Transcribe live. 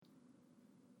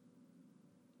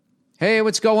Hey,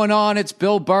 what's going on? It's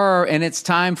Bill Burr, and it's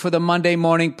time for the Monday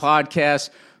Morning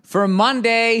Podcast for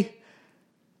Monday,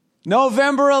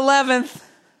 November 11th,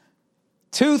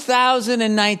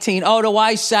 2019. Oh, do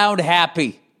I sound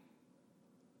happy?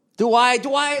 Do I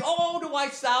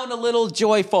sound a little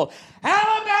joyful?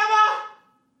 Alabama,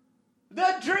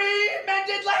 the dream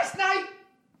ended last night.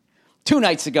 2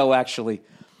 nights ago, actually.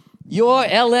 Your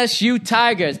LSU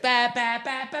Tigers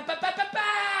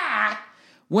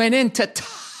went into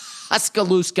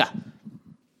Tuscaloosa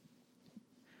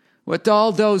with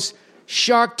all those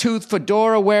shark tooth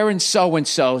fedora wearing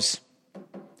so-and-sos.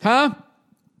 Huh?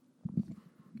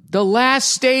 The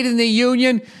last state in the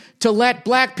union to let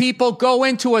black people go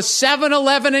into a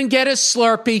 7-Eleven and get a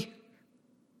Slurpee.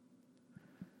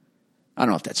 I don't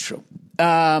know if that's true.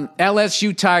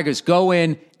 LSU Tigers go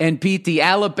in and beat the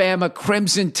Alabama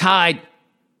Crimson Tide.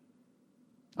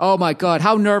 Oh, my God.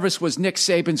 How nervous was Nick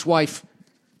Saban's wife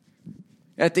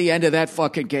at the end of that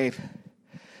fucking game?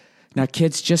 Now,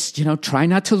 kids, just, try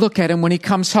not to look at him when he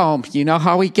comes home. You know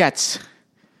how he gets.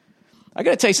 I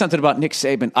got to tell you something about Nick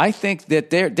Saban. I think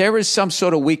that there is some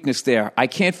sort of weakness there. I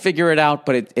can't figure it out,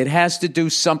 but it has to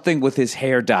do something with his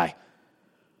hair dye.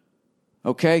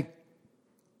 Okay?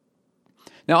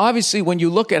 Now, obviously, when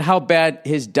you look at how bad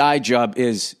his dye job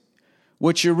is,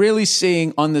 what you're really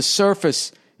seeing on the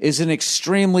surface is an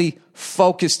extremely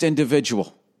focused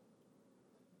individual.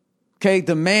 Okay?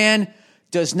 The man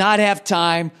does not have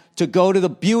time to go to the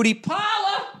beauty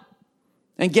parlor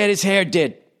and get his hair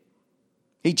did.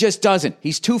 He just doesn't.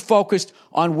 He's too focused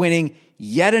on winning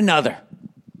yet another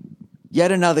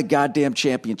goddamn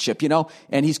championship,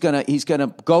 and he's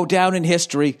gonna go down in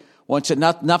history once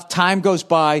enough time goes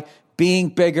by being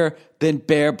bigger than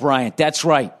Bear Bryant. That's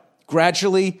right.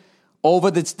 Gradually, over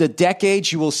the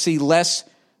decades, you will see less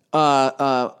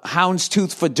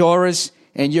houndstooth fedoras,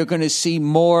 and you're going to see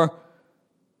more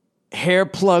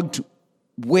hair-plugged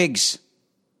wigs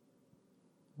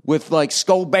with like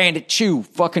Skull Bandit Chew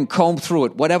fucking comb through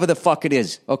it, whatever the fuck it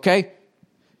is, okay?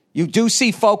 You do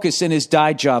see focus in his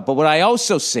dye job, but what I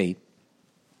also see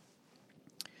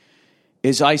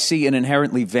is I see an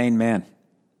inherently vain man.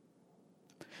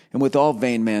 And with all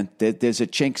vain man, there's a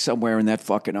chink somewhere in that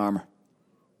fucking armor.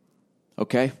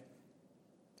 Okay?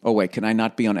 Oh, wait, can I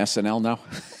not be on SNL now?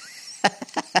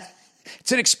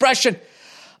 It's an expression.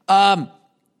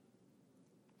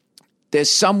 There's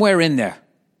somewhere in there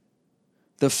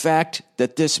the fact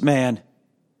that this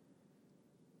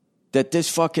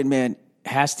fucking man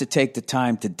has to take the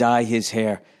time to dye his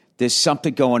hair. There's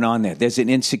something going on there. There's an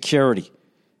insecurity.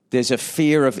 There's a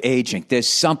fear of aging. There's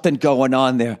something going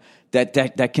on there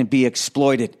that can be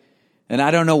exploited. And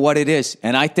I don't know what it is.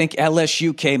 And I think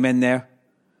LSU came in there,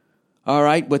 all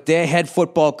right, with their head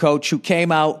football coach who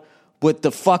came out with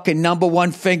the fucking number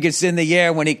one fingers in the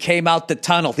air when he came out the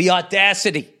tunnel. The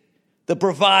audacity, the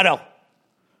bravado,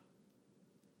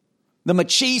 the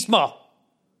machismo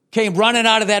came running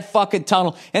out of that fucking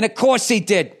tunnel. And of course he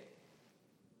did.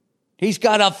 He's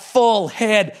got a full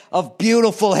head of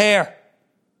beautiful hair.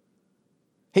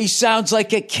 He sounds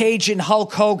like a Cajun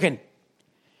Hulk Hogan.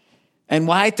 And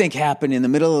what I think happened in the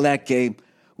middle of that game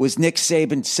was Nick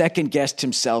Saban second-guessed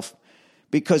himself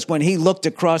because when he looked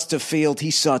across the field,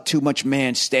 he saw too much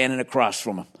man standing across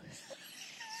from him.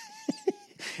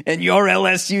 And your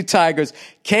LSU Tigers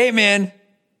came in,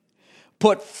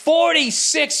 put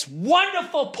 46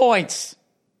 wonderful points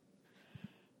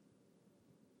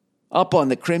up on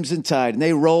the Crimson Tide. And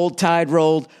they Tide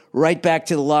rolled right back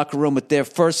to the locker room with their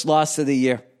first loss of the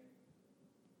year.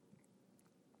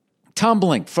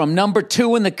 Tumbling from number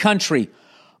 2 in the country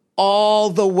all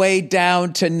the way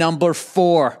down to number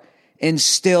 4 and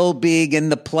still being in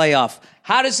the playoff.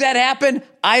 How does that happen?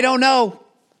 I don't know.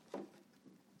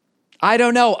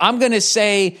 I'm going to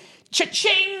say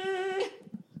cha-ching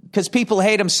because people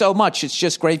hate him so much. It's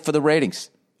just great for the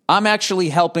ratings. I'm actually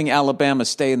helping Alabama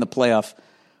stay in the playoff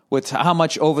with how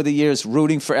much over the years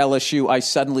rooting for LSU, I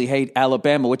suddenly hate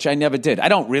Alabama, which I never did. I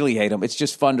don't really hate them. It's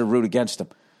just fun to root against them.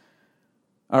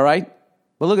 All right?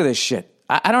 Well, look at this shit.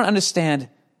 I don't understand.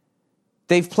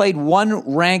 They've played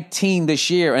one ranked team this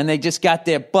year, and they just got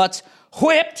their butts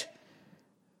whipped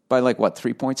by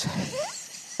 3 points?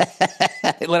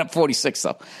 They let up 46,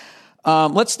 though.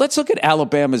 Let's look at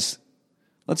Alabama's.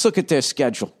 Let's look at their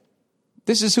schedule.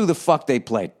 This is who the fuck they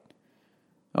played.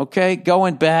 Okay,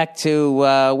 going back to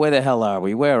where the hell are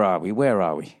we? Where are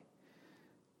we?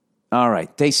 All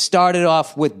right, they started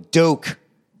off with Duke.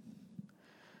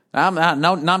 I'm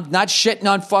not shitting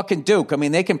on fucking Duke. I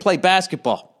mean, they can play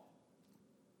basketball.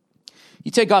 You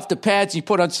take off the pads, you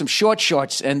put on some short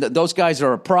shorts, and those guys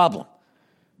are a problem.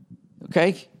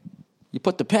 Okay? You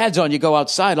put the pads on, you go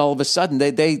outside, all of a sudden,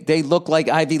 they look like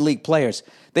Ivy League players.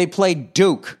 They played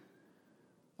Duke.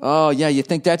 Oh, yeah, you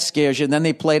think that scares you. And then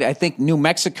they played, I think, New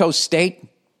Mexico State.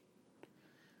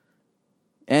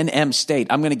 NM State.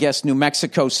 I'm going to guess New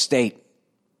Mexico State.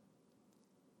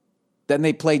 Then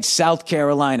they played South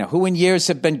Carolina, who in years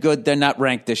have been good. They're not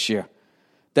ranked this year.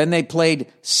 Then they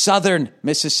played Southern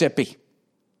Mississippi.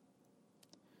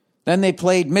 Then they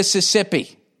played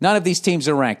Mississippi. None of these teams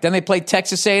are ranked. Then they played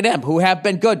Texas A&M, who have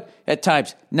been good at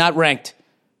times, not ranked.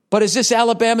 But is this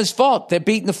Alabama's fault? They're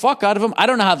beating the fuck out of them. I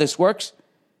don't know how this works.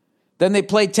 Then they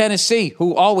played Tennessee,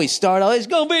 who always start, oh, it's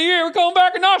going to be here, we're going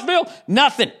back in Knoxville.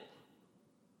 Nothing.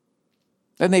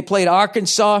 Then they played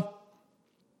Arkansas.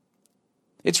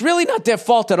 It's really not their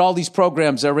fault that all these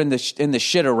programs are in the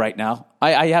shitter right now.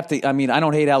 I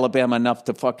don't hate Alabama enough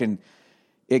to fucking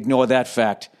ignore that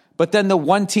fact. But then the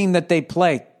one team that they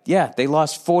play, yeah, they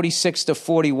lost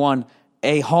 46-41,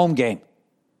 a home game.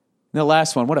 And the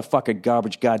last one, what a fucking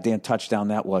garbage goddamn touchdown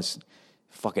that was.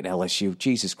 Fucking LSU,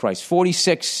 Jesus Christ.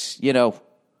 46,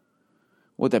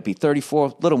 would that be 34?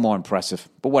 A little more impressive,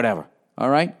 but whatever, all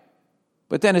right?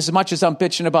 But then as much as I'm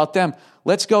bitching about them,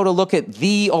 let's go to look at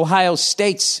the Ohio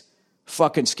State's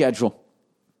fucking schedule.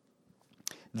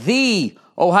 The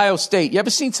Ohio State. You ever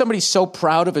seen somebody so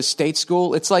proud of a state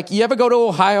school? It's like, you ever go to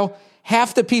Ohio?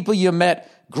 Half the people you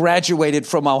met graduated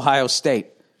from Ohio State.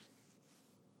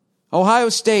 Ohio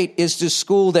State is the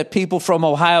school that people from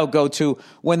Ohio go to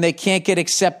when they can't get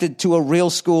accepted to a real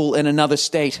school in another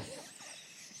state.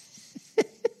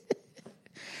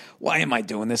 Why am I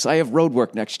doing this? I have road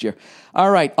work next year. All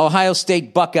right, Ohio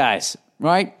State Buckeyes,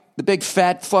 right? The big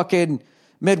fat fucking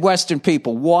Midwestern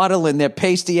people waddling their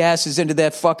pasty asses into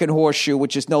that fucking horseshoe,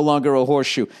 which is no longer a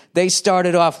horseshoe. They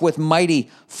started off with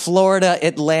mighty Florida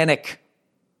Atlantic.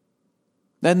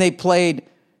 Then they played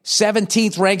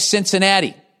 17th ranked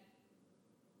Cincinnati.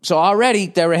 So already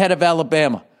they're ahead of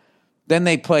Alabama. Then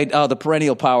they played the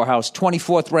perennial powerhouse,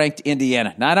 24th ranked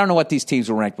Indiana. Now, I don't know what these teams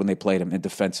were ranked when they played them in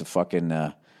defense of fucking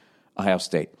Ohio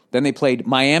State. Then they played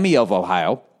Miami of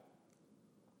Ohio,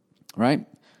 right?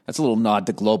 That's a little nod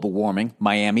to global warming.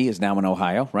 Miami is now in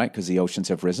Ohio, right, because the oceans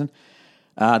have risen.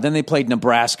 Then they played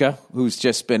Nebraska, who's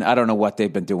just been, I don't know what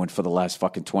they've been doing for the last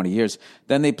fucking 20 years.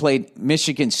 Then they played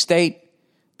Michigan State.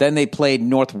 Then they played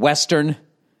Northwestern.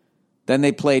 Then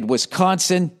they played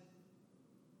Wisconsin.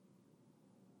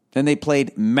 Then they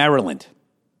played Maryland.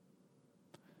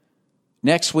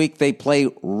 Next week, they play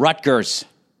Rutgers.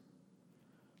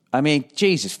 I mean,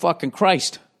 Jesus fucking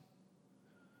Christ.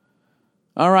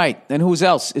 All right, then who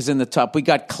else is in the top? We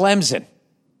got Clemson.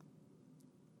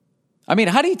 I mean,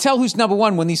 how do you tell who's number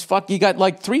one when you got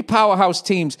like three powerhouse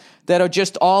teams that are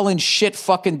just all in shit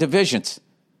fucking divisions?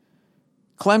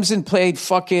 Clemson played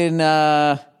fucking,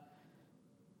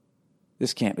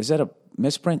 is that a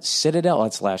misprint? Citadel?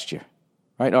 That's last year,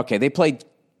 right? Okay, they played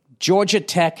Georgia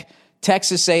Tech,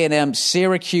 Texas A&M,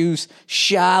 Syracuse,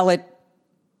 Charlotte,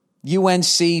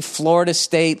 UNC, Florida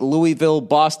State, Louisville,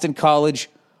 Boston College,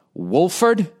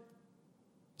 Woolford. Is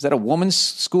that a woman's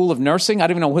school of nursing? I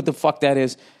don't even know what the fuck that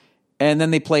is. And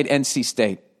then they played NC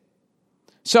State.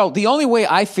 So the only way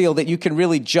I feel that you can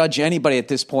really judge anybody at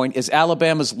this point is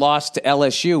Alabama's loss to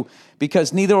LSU,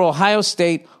 because neither Ohio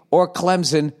State or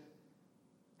Clemson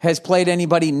has played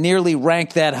anybody nearly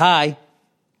ranked that high.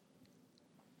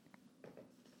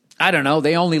 I don't know.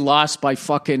 They only lost by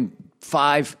fucking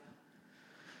 5.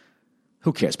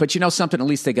 Who cares? But you know something? At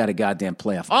least they got a goddamn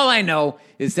playoff. All I know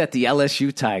is that the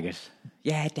LSU Tigers.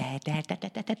 Yeah,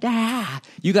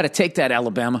 you got to take that,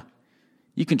 Alabama.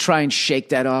 You can try and shake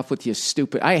that off with your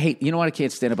stupid. You know what I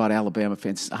can't stand about Alabama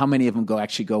fans? How many of them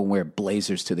actually go and wear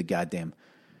blazers to the goddamn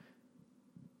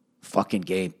fucking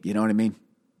game? You know what I mean?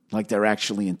 Like they're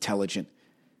actually intelligent.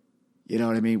 You know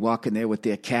what I mean? Walking there with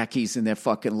their khakis and their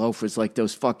fucking loafers like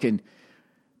those fucking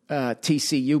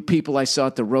TCU people I saw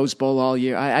at the Rose Bowl all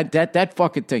year. That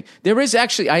fucking thing. There is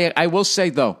actually, I will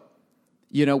say though,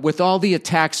 with all the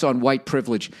attacks on white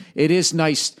privilege, it is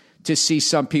nice to see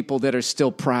some people that are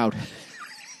still proud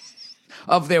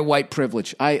of their white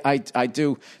privilege. I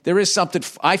do. There is something,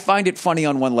 I find it funny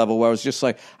on one level where I was just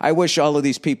like, I wish all of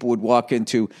these people would walk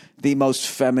into the most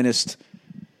feminist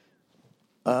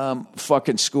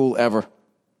fucking school ever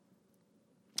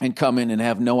and come in and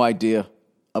have no idea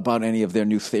about any of their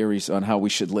new theories on how we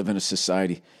should live in a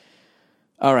society.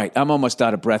 All right, I'm almost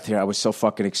out of breath here. I was so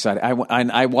fucking excited.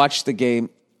 I watched the game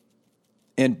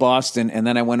in Boston, and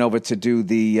then I went over to do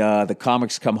the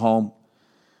Comics Come Home.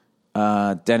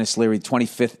 Dennis Leary,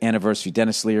 25th anniversary.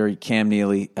 Dennis Leary, Cam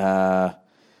Neely.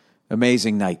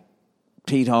 Amazing night.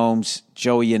 Pete Holmes,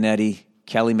 Joey Yannetti,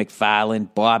 Kelly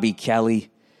McFarland, Bobby Kelly.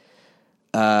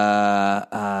 John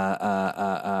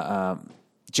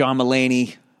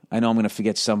Mulaney. I know I'm going to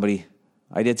forget somebody.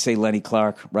 I did say Lenny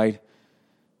Clark, right?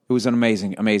 It was an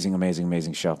amazing, amazing, amazing,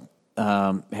 amazing show.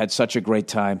 Had such a great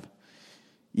time.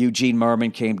 Eugene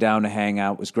Merman came down to hang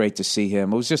out. It was great to see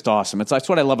him. It was just awesome. That's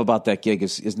what I love about that gig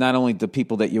is not only the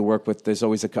people that you work with, there's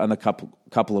always a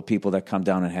couple of people that come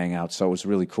down and hang out. So it was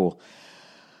really cool.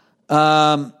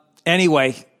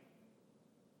 Anyway,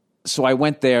 so I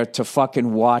went there to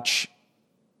fucking watch,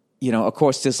 of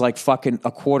course there's like fucking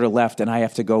a quarter left and I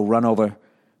have to go run over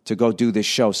to go do this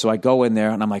show. So I go in there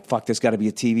and I'm like, fuck, there's got to be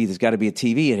a TV. There's got to be a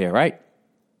TV in here, right?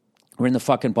 We're in the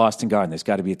fucking Boston Garden. There's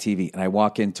got to be a TV. And I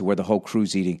walk into where the whole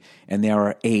crew's eating, and there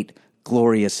are 8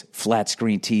 glorious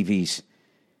flat-screen TVs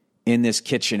in this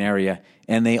kitchen area,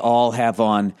 and they all have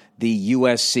on the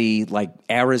USC, like,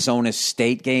 Arizona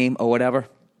State game or whatever.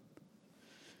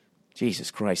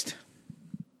 Jesus Christ.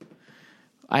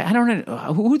 I don't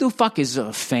know. Who the fuck is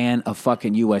a fan of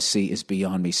fucking USC is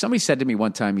beyond me. Somebody said to me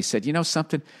one time, he said, you know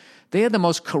something? They are the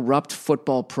most corrupt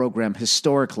football program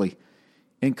historically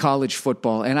in college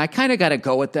football. And I kind of got to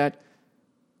go with that,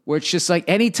 where it's just like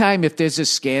anytime if there's a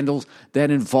scandal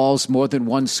that involves more than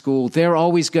one school, they're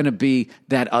always going to be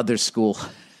that other school.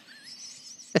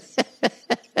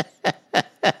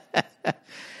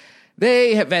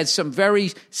 They have had some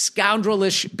very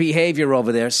scoundrelish behavior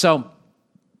over there. So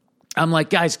I'm like,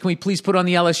 guys, can we please put on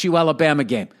the LSU-Alabama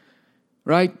game?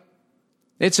 Right?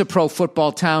 It's a pro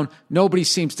football town. Nobody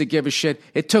seems to give a shit.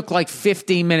 It took like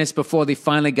 15 minutes before they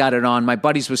finally got it on. My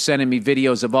buddies were sending me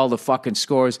videos of all the fucking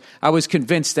scores. I was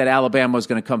convinced that Alabama was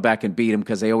going to come back and beat them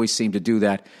because they always seem to do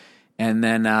that. And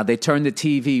then they turned the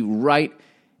TV right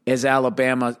as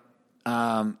Alabama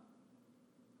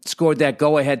scored that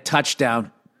go-ahead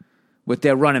touchdown with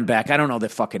their running back. I don't know their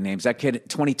fucking names. That kid,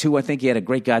 22, I think he had a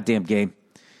great goddamn game.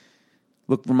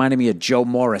 Reminded me of Joe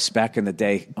Morris back in the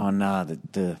day on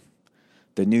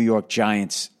the New York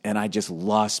Giants, and I just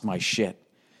lost my shit.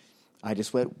 I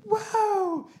just went,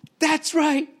 whoa, that's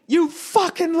right, you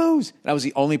fucking lose. And I was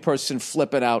the only person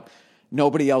flipping out.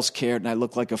 Nobody else cared, and I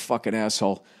looked like a fucking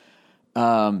asshole.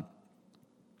 And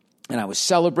I was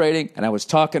celebrating, and I was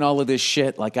talking all of this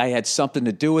shit like I had something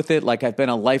to do with it, like I've been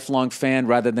a lifelong fan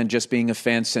rather than just being a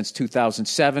fan since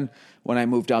 2007 when I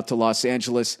moved out to Los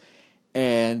Angeles.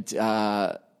 And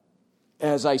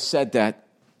as I said that,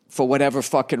 for whatever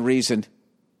fucking reason,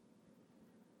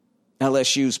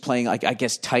 LSU's playing, like, I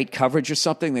guess, tight coverage or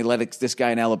something. They let this guy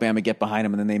in Alabama get behind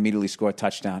him, and then they immediately score a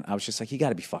touchdown. I was just like, you got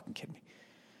to be fucking kidding me.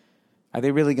 Are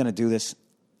they really going to do this?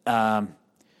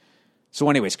 So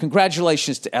anyways,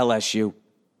 congratulations to LSU.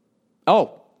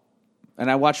 Oh, and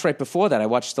I watched right before that. I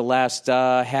watched the last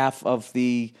half of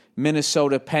the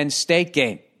Minnesota-Penn State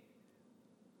game.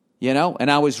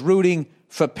 And I was rooting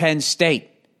for Penn State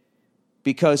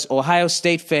because Ohio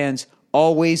State fans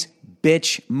always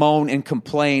bitch, moan, and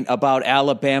complain about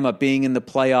Alabama being in the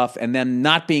playoff and them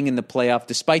not being in the playoff,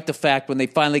 despite the fact when they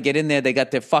finally get in there, they got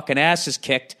their fucking asses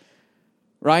kicked,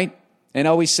 right? And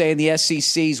always saying the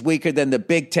SEC's weaker than the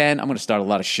Big Ten. I'm going to start a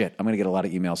lot of shit. I'm going to get a lot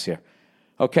of emails here,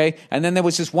 okay? And then there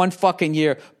was this one fucking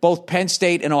year, both Penn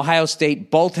State and Ohio State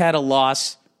both had a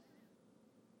loss,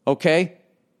 okay?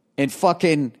 And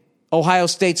fucking Ohio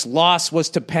State's loss was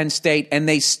to Penn State, and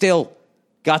they still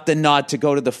got the nod to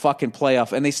go to the fucking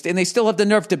playoff. And they still have the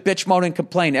nerve to bitch, moan, and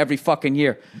complain every fucking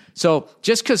year. So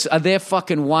just because they're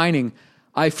fucking whining,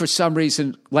 I, for some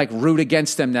reason, like, root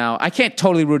against them now. I can't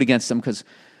totally root against them because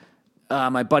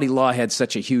my buddy Lawhead's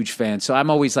such a huge fan. So I'm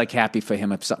always, like, happy for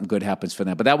him if something good happens for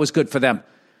them. But that was good for them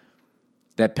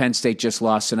that Penn State just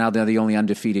lost. So now they're the only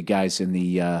undefeated guys in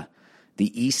the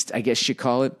East, I guess you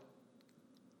call it.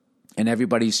 And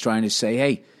everybody's trying to say,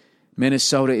 hey,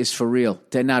 Minnesota is for real.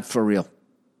 They're not for real.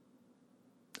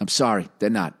 I'm sorry,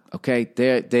 they're not, okay?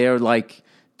 They're like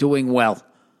doing well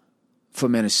for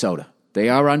Minnesota. They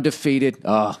are undefeated.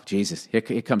 Oh, Jesus. Here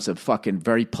comes some fucking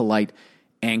very polite,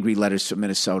 angry letters from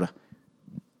Minnesota.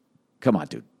 Come on,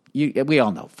 dude. We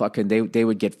all know. Fucking they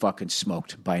would get fucking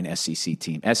smoked by an SEC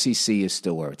team. SEC is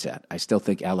still where it's at. I still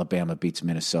think Alabama beats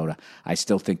Minnesota. I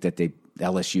still think that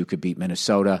LSU could beat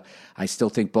Minnesota. I still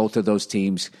think both of those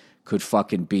teams could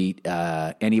fucking beat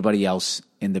anybody else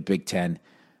in the Big Ten.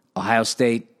 Ohio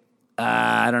State,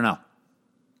 I don't know.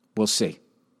 We'll see.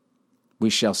 We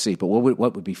shall see. But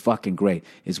what would be fucking great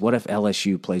is what if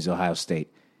LSU plays Ohio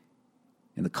State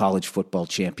in the college football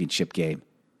championship game,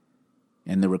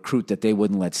 and the recruit that they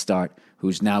wouldn't let start,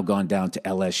 who's now gone down to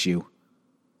LSU,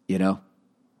 I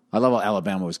love how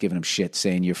Alabama was giving him shit,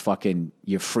 saying you're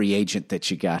free agent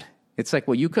that you got. It's like,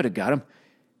 well, you could have got him,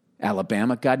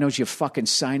 Alabama. God knows you fucking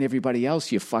sign everybody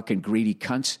else, you fucking greedy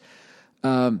cunts.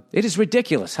 It is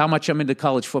ridiculous how much I'm into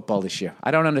college football this year.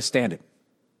 I don't understand it.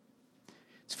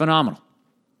 It's phenomenal.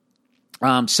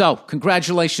 So,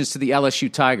 congratulations to the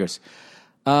LSU Tigers.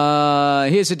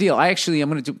 Here's the deal. I'm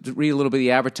going to read a little bit of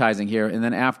the advertising here, and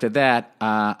then after that,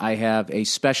 I have a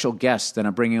special guest that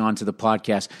I'm bringing onto the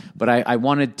podcast. But I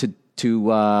wanted to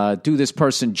do this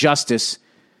person justice,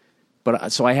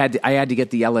 so I had to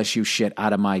get the LSU shit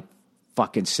out of my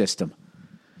fucking system.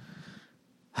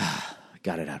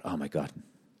 Got it out. Oh, my God.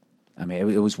 I mean,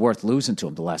 it was worth losing to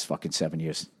him the last fucking 7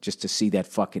 years just to see that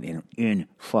fucking in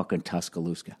fucking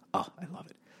Tuscaloosa. Oh, I love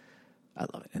it. I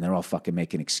love it. And they're all fucking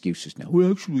making excuses now.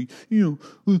 Well, actually,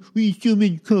 we still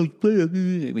make college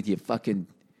playoffs. With your fucking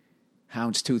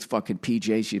houndstooth fucking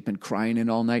PJs you've been crying in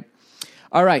all night.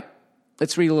 All right.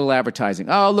 Let's read a little advertising.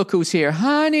 Oh, look who's here.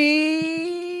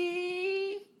 Honey.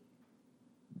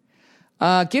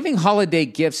 Giving holiday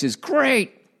gifts is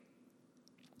great.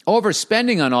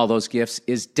 Overspending on all those gifts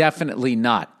is definitely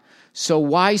not. So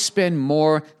why spend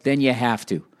more than you have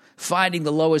to? Finding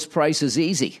the lowest price is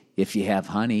easy if you have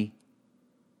Honey.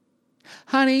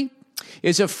 Honey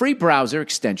is a free browser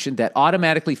extension that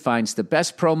automatically finds the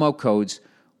best promo codes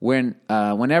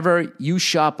whenever you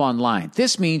shop online.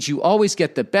 This means you always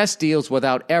get the best deals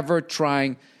without ever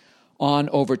trying on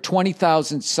over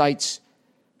 20,000 sites.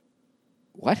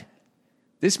 What?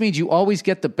 This means you always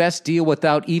get the best deal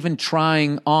without even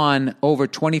trying on over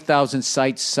 20,000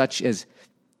 sites such as,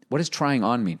 what does trying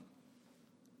on mean?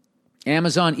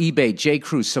 Amazon, eBay,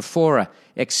 J.Crew, Sephora,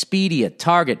 Expedia,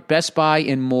 Target, Best Buy,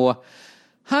 and more.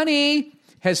 Honey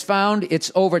has found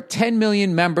its over 10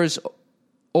 million members,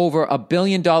 over $1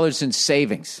 billion in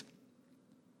savings.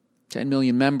 10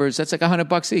 million members, that's like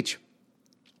 $100 each.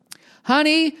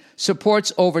 Honey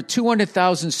supports over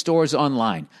 200,000 stores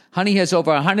online. Honey has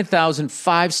over 100,000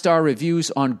 five-star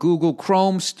reviews on Google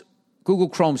Chrome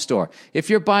Store. If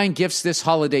you're buying gifts this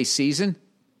holiday season,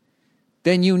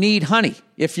 then you need Honey.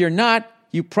 If you're not,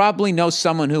 you probably know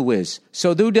someone who is.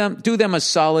 So do them a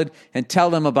solid and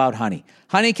tell them about Honey.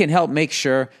 Honey can help make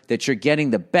sure that you're getting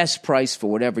the best price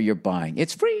for whatever you're buying.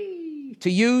 It's free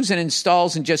to use and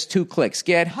installs in just 2 clicks.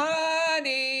 Get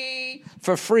Honey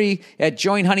for free at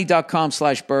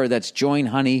joinhoney.com/Burr. That's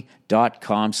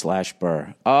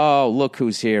joinhoney.com/Burr. Oh, look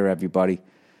who's here, everybody.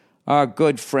 Our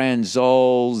good friends,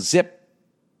 old Zip.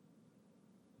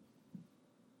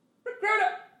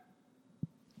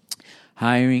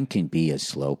 Hiring can be a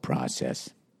slow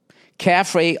process.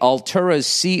 Cafe Altura's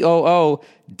COO,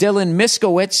 Dylan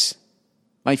Miskowitz,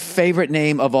 my favorite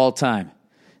name of all time.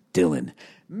 Dylan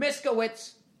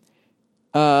Miskowitz.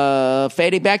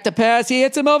 Fading back to pass. He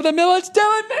hits him over the middle. It's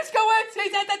Dylan Miskowitz.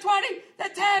 He's at the 20, the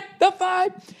 10, the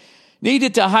 5.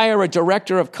 Needed to hire a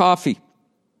director of coffee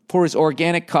for his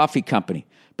organic coffee company,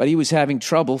 but he was having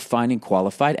trouble finding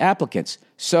qualified applicants.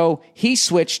 So he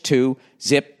switched to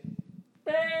Zip.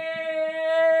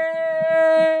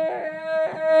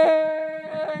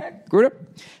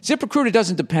 ZipRecruiter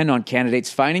doesn't depend on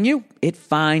candidates finding you. It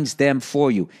finds them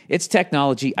for you. Its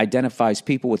technology identifies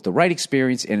people with the right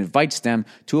experience and invites them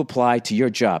to apply to your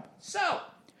job. So,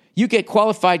 you get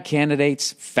qualified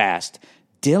candidates fast.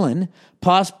 Dylan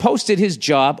posted his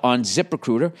job on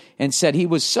ZipRecruiter and said he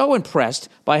was so impressed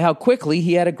by how quickly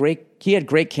he had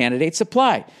great candidates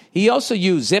apply. He also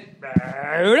used Zip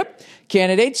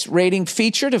candidates rating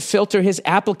feature to filter his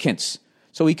applicants,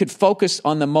 so he could focus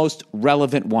on the most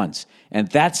relevant ones. And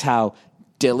that's how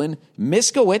Dylan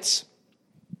Miskowitz,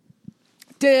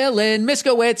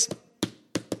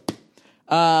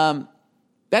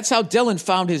 that's how Dylan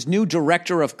found his new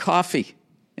director of coffee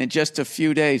in just a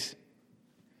few days.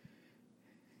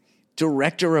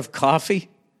 Director of coffee?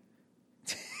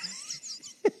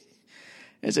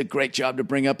 It's a great job to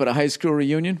bring up at a high school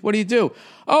reunion. What do you do?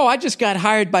 Oh, I just got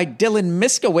hired by Dylan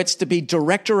Miskowitz to be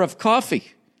director of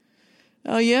coffee.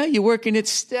 Oh, yeah? You working at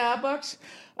Starbucks?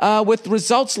 With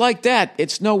results like that,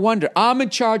 it's no wonder. I'm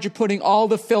in charge of putting all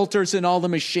the filters in all the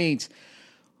machines.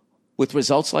 With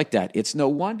results like that, it's no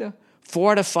wonder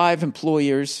 4 out of 5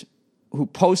 employers who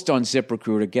post on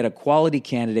ZipRecruiter get a quality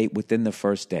candidate within the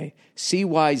first day. See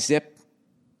why Zip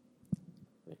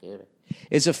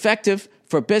is effective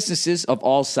for businesses of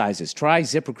all sizes. Try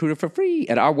ZipRecruiter for free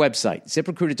at our website,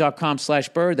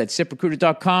 ZipRecruiter.com/Burr. That's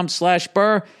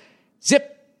ZipRecruiter.com/Burr.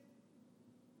 Zip.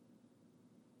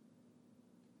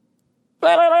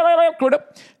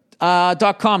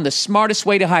 .com, the smartest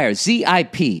way to hire.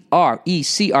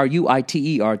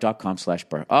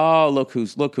 ZipRecruiter.com/Burr. Oh, look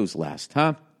who's last,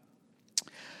 huh?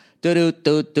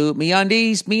 Me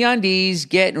undies,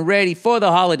 getting ready for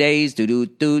the holidays.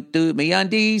 Me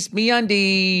undies,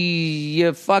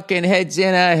 your fucking head's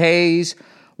in a haze.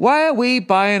 Why are we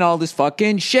buying all this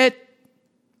fucking shit?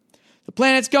 The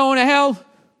planet's going to hell.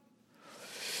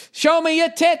 Show me your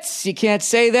tits. You can't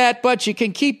say that, but you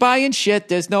can keep buying shit.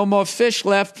 There's no more fish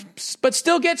left, but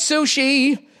still get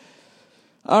sushi.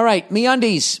 All right,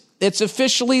 MeUndies. It's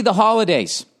officially the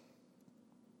holidays.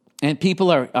 And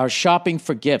people are shopping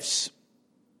for gifts.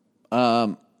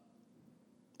 I'm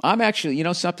actually, you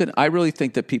know something? I really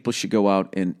think that people should go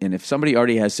out and if somebody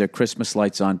already has their Christmas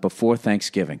lights on before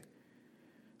Thanksgiving,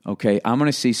 okay, I'm going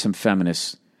to see some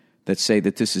feminists that say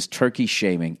that this is turkey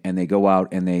shaming, and they go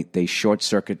out and they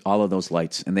short-circuit all of those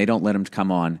lights, and they don't let them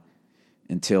come on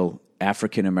until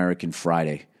African-American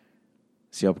Friday.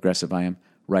 See how progressive I am?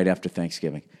 Right after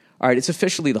Thanksgiving. All right, it's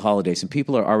officially the holidays, and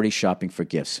people are already shopping for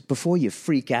gifts. Before you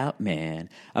freak out, man,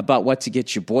 about what to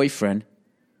get your boyfriend,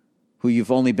 who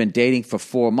you've only been dating for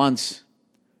 4 months,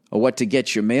 or what to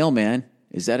get your mailman,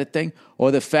 is that a thing? Or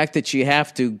the fact that you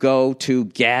have to go to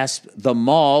gasp the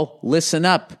mall, listen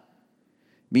up.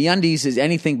 MeUndies is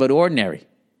anything but ordinary.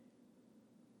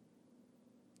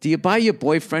 Do you buy your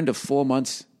boyfriend of 4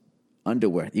 months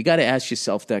underwear? You got to ask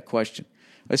yourself that question,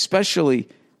 especially,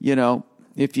 you know,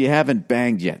 if you haven't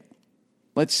banged yet.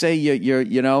 Let's say you're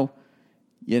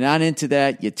not into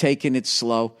that. You're taking it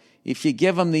slow. If you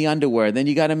give him the underwear, then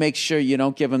you got to make sure you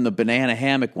don't give him the banana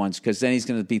hammock ones, because then he's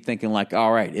going to be thinking like,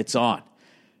 all right, it's on,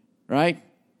 right?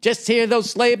 Just hear those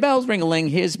sleigh bells ring-a-ling.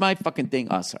 Here's my fucking thing.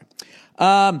 Oh, sorry.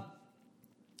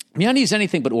 MeUndies is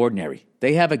anything but ordinary.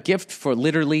 They have a gift for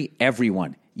literally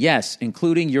everyone. Yes,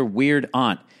 including your weird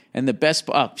aunt. And the best,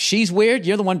 she's weird.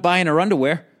 You're the one buying her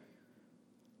underwear.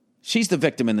 She's the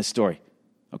victim in the story.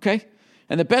 Okay?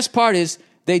 And the best part is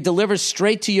they deliver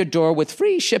straight to your door with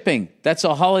free shipping. That's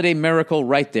a holiday miracle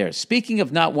right there. Speaking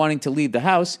of not wanting to leave the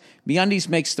house, MeUndies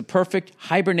makes the perfect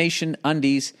hibernation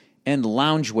undies and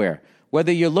loungewear.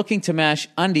 Whether you're looking to match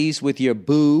undies with your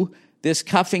boo this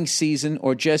cuffing season,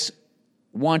 or just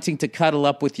wanting to cuddle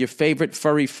up with your favorite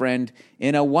furry friend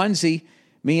in a onesie,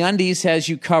 MeUndies has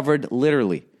you covered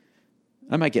literally.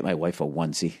 I might get my wife a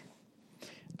onesie.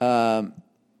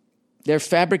 Their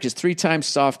fabric is 3 times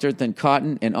softer than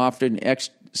cotton and often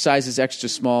sizes extra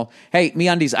small. Hey,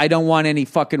 MeUndies, I don't want any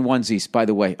fucking onesies, by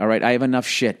the way. All right, I have enough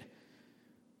shit.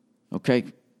 Okay?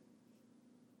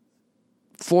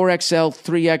 4XL,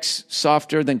 3X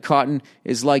softer than cotton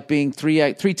is like being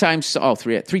three times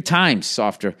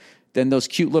softer than those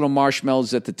cute little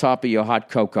marshmallows at the top of your hot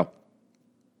cocoa.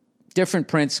 Different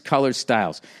prints, colors,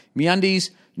 styles. MeUndies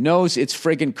knows it's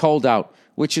friggin' cold out,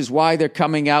 which is why they're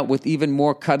coming out with even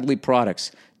more cuddly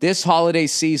products. This holiday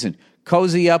season,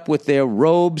 cozy up with their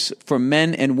robes for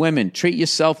men and women. Treat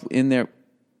yourself in their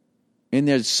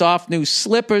soft new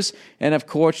slippers, and of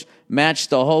course, match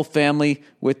the whole family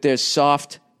with their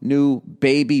soft new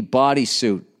baby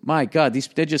bodysuit. My God,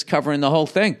 they're just covering the whole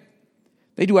thing.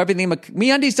 They do everything.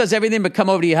 MeUndies does everything but come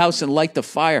over to your house and light the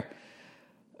fire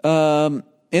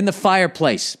in the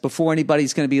fireplace before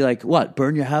anybody's going to be like, what,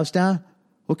 burn your house down?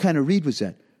 What kind of read was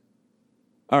that?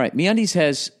 All right, MeUndies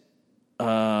has,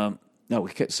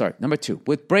 number 2.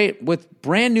 With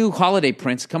brand new holiday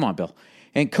prints, come on, Bill,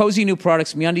 and cozy new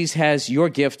products, MeUndies has your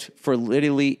gift for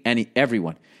literally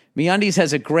everyone. MeUndies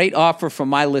has a great offer for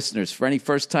my listeners. For any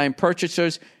first-time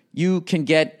purchasers, you can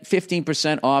get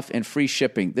 15% off and free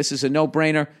shipping. This is a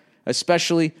no-brainer,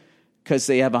 especially because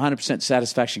they have a 100%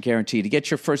 satisfaction guarantee. To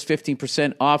get your first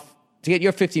 15% off, to get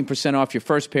your 15% off your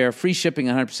first pair, free shipping,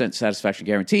 100% satisfaction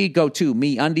guarantee, go to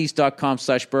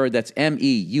MeUndies.com/Burr. That's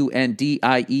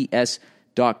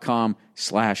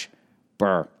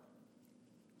MEUNDIES.com/Burr.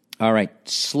 All right,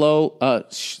 slow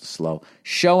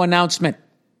show announcement.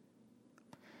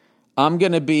 I'm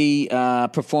going to be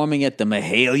performing at the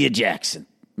Mahalia Jackson.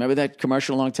 Remember that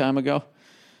commercial a long time ago?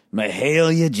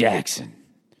 Mahalia Jackson,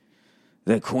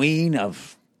 the queen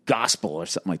of gospel or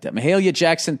something like that. Mahalia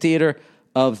Jackson Theater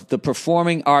of the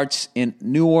Performing Arts in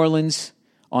New Orleans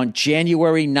on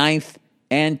January 9th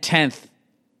and 10th.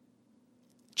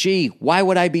 Gee, why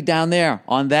would I be down there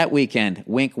on that weekend?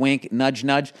 Wink, wink, nudge,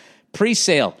 nudge.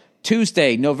 Pre-sale,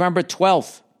 Tuesday, November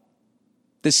 12th.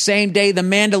 The same day The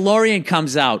Mandalorian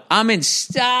comes out. I'm in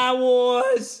Star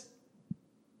Wars.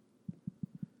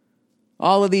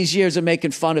 All of these years of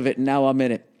making fun of it, and now I'm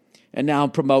in it. And now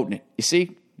I'm promoting it. You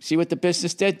see? See what the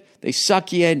business did? They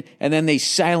suck you in, and then they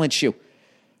silence you.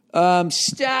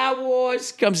 Star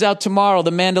Wars comes out tomorrow,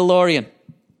 The Mandalorian.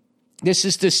 This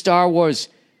is the Star Wars,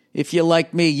 if you're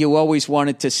like me, you always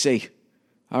wanted to see.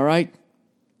 All right?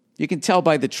 You can tell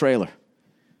by the trailer.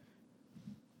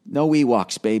 No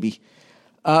Ewoks, baby.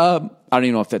 I don't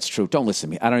even know if that's true. Don't listen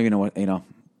to me. I don't even know what,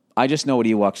 I just know what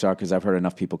Ewoks are because I've heard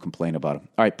enough people complain about them.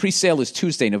 All right, pre-sale is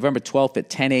Tuesday, November 12th at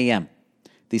 10 a.m.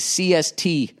 The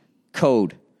CST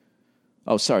code.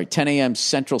 Oh, sorry, 10 a.m.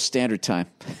 Central Standard Time.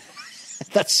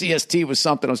 That CST was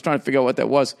something. I was trying to figure out what that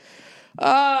was.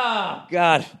 Ah,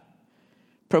 God.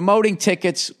 Promoting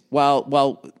tickets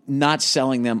while not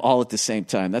selling them all at the same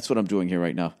time. That's what I'm doing here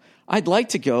right now. I'd like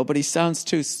to go, but he sounds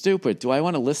too stupid. Do I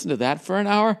want to listen to that for an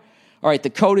hour? All right, the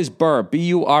code is BURR,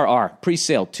 B-U-R-R.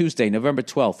 Pre-sale Tuesday, November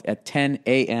 12th at 10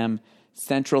 a.m.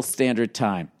 Central Standard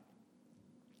Time.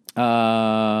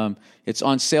 It's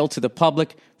on sale to the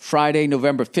public Friday,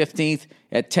 November 15th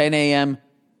at 10 a.m.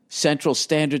 Central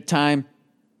Standard Time.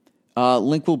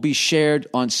 Link will be shared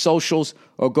on socials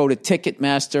or go to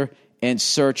Ticketmaster and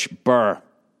search BURR.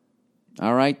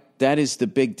 All right? That is the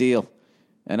big deal.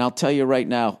 And I'll tell you right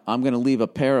now, I'm going to leave a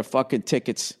pair of fucking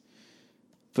tickets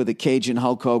for the Cajun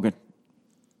Hulk Hogan.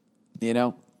 You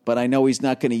know? But I know he's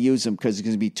not going to use them because he's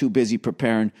going to be too busy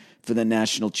preparing for the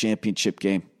national championship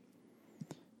game.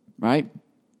 Right?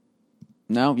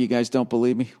 No? You guys don't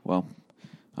believe me? Well,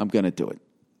 I'm going to do it.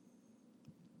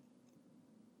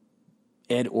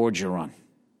 Ed Orgeron. Am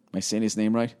I saying his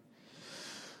name right?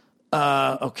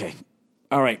 Okay.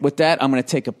 All right. With that, I'm going to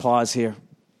take a pause here.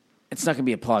 It's not going to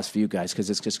be a pause for you guys because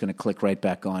it's just going to click right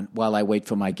back on while I wait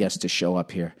for my guest to show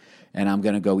up here. And I'm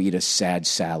going to go eat a sad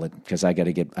salad because I got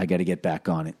to get back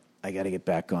on it. I got to get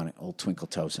back on it. Old twinkle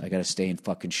toes. I got to stay in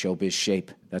fucking showbiz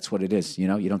shape. That's what it is. You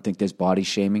know, you don't think there's body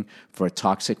shaming for a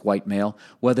toxic white male?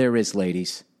 Well, there is,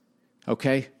 ladies.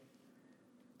 Okay?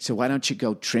 So why don't you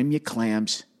go trim your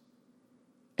clams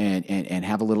and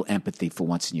have a little empathy for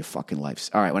once in your fucking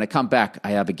lives. All right, when I come back,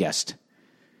 I have a guest.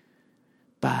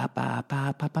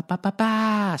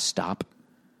 Stop.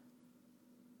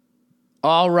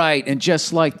 All right, and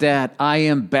just like that, I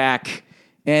am back.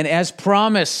 And as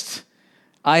promised,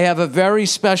 I have a very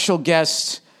special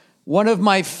guest, one of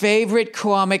my favorite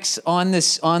comics on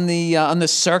the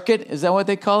circuit. Is that what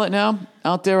they call it now?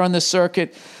 Out there on the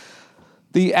circuit.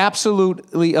 The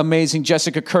absolutely amazing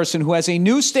Jessica Kirson, who has a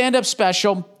new stand-up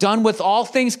special done with All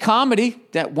Things Comedy,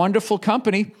 that wonderful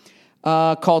company,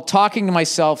 called Talking to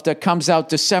Myself, that comes out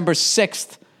December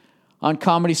 6th on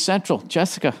Comedy Central.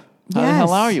 Jessica, how the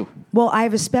hell are you? Well, I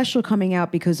have a special coming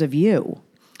out because of you.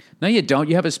 No, you don't.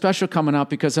 You have a special coming out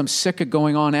because I'm sick of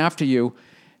going on after you,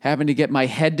 having to get my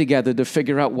head together to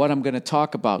figure out what I'm going to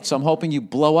talk about. So I'm hoping you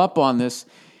blow up on this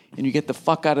and you get the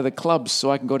fuck out of the clubs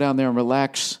so I can go down there and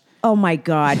relax. Oh my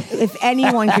God! If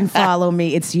anyone can follow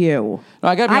me, it's you. No,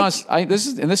 I got to be honest.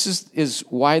 This is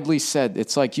widely said.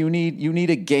 It's like you need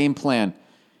a game plan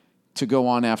to go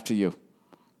on after you.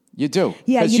 You do.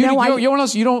 Yeah, you're one of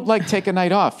those, you don't like take a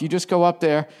night off. You just go up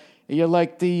there. You're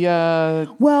like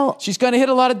she's going to hit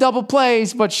a lot of double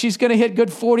plays, but she's going to hit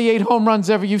good 48 home runs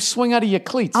every. You swing out of your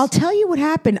cleats. I'll tell you what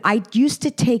happened. I used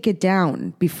to take it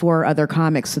down before other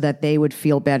comics so that they would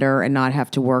feel better and not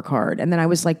have to work hard. And then I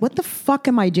was like, what the fuck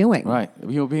am I doing? Right.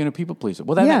 You're being a people pleaser.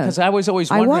 Well, because I was always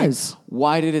wondering,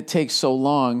 why did it take so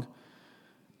long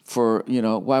for,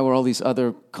 why were all these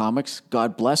other comics,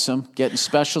 God bless them, getting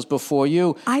specials before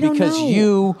you? I don't know. Because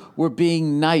you were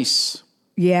being nice.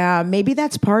 Yeah, maybe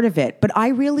that's part of it. But I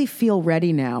really feel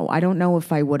ready now. I don't know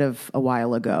if I would have a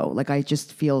while ago. Like, I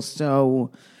just feel so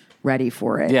ready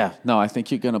for it. Yeah, no, I think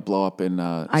you're going to blow up. And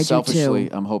selfishly,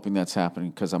 I'm hoping that's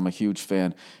happening because I'm a huge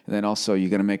fan. And then also,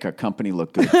 you're going to make our company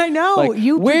look good. I know. Like,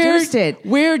 you produced it.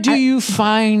 Where do you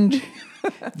find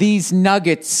these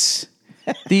nuggets?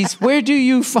 Where do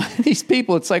you find these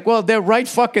people? It's like, well, they're right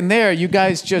fucking there. You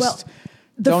guys just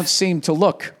don't seem to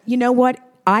look. You know what?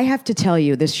 I have to tell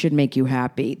you, this should make you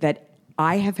happy, that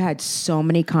I have had so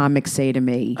many comics say to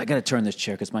me... I got to turn this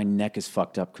chair because my neck is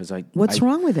fucked up. What's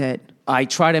wrong with it? I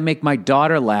try to make my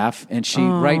daughter laugh, and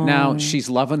right now, she's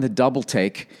loving the double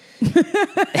take.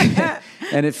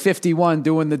 And at 51,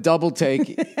 doing the double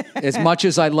take, as much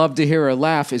as I love to hear her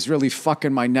laugh, is really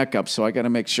fucking my neck up. So I got to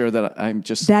make sure that I'm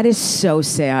just... That is so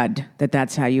sad that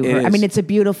that's how you heard. I mean, it's a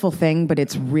beautiful thing, but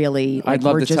it's really... I'd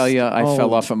love to tell you I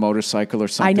fell off a motorcycle or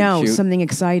something cute. Something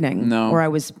exciting. No. Or I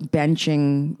was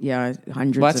benching,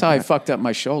 hundreds well, that's how I fucked up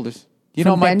my shoulders.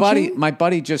 My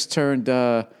buddy just turned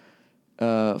 40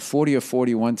 or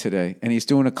 41 today, and he's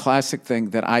doing a classic thing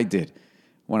that I did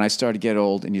when I started to get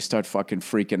old, and you start fucking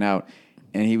freaking out.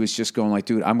 And he was just going like,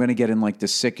 dude, I'm going to get in like the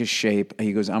sickest shape.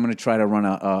 He goes, I'm going to try to run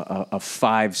a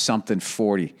 5-something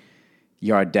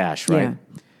 40-yard dash, right? Yeah.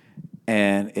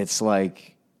 And it's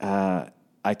like, I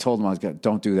told him,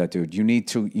 don't do that, dude. You need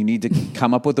to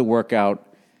come up with a workout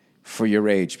for your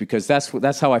age, because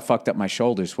that's how I fucked up my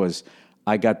shoulders. Was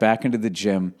I got back into the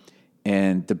gym,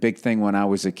 and the big thing when I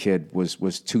was a kid was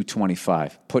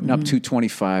 225, putting up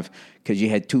 225, because you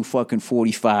had two fucking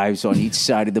 45s on each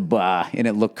side of the bar, and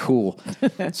it looked cool.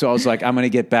 So I was like, I'm going to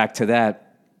get back to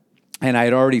that. And I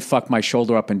had already fucked my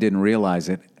shoulder up and didn't realize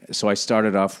it. So I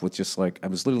started off with just like, I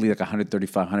was literally like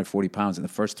 135, 140 pounds. And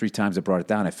the first 3 times I brought it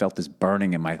down, I felt this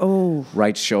burning in my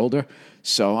right shoulder.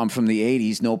 So I'm from the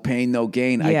 80s, no pain, no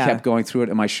gain. Yeah. I kept going through it,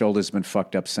 and my shoulder's been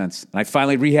fucked up since. And I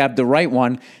finally rehabbed the right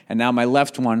one, and now my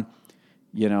left one,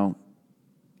 you know,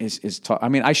 is I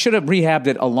mean, I should have rehabbed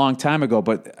it a long time ago,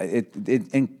 but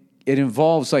it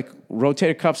involves, like,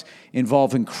 rotator cuffs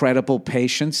involve incredible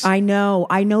patience. I know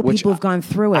people have gone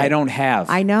through it. I don't have.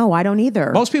 I know. I don't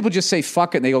either. Most people just say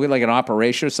fuck it and they go get like an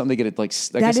operation or something. They get it like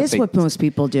that is what most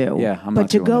people do. Yeah, I'm but not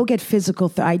to doing go that. get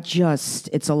physical,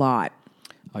 it's a lot.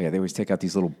 Oh yeah, they always take out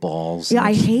these little balls. Yeah,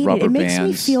 I hate it. Rubber It makes me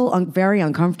bands. feel very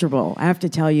uncomfortable. I have to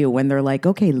tell you, when they're like,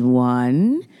 okay,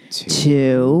 1,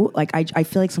 2, like I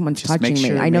feel like someone's Just touching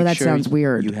me. I know that sounds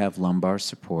weird. You have lumbar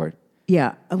support.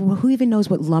 Yeah. Well, who even knows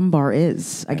what lumbar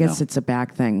is? I guess know. it's a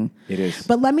back thing. It is.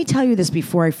 But let me tell you this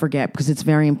before I forget, because it's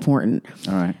very important.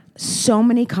 All right. So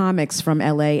many comics from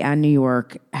LA and New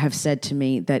York have said to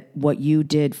me that what you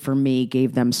did for me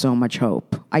gave them so much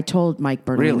hope. I told Mike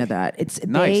Bernina Really? that. It's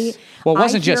Nice. Well, it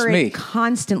wasn't I hear just it me.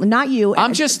 Constantly. Not you.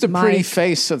 I'm just the pretty Mike.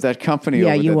 face of that company. Yeah,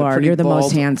 over there, you are. pretty You're the most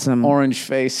bald, handsome. orange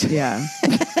face. Yeah.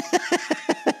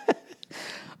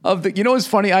 You know what's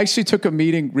funny? I actually took a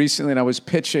meeting recently and I was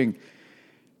pitching,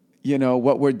 you know,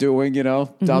 what we're doing, you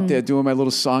know, out there doing my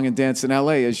little song and dance in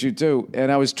LA, as you do.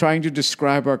 And I was trying to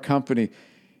describe our company.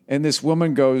 And this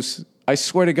woman goes, I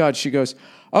swear to God, she goes,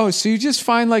 oh, so you just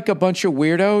find like a bunch of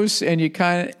weirdos and you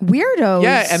kind of... Weirdos?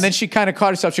 Yeah, and then she kind of caught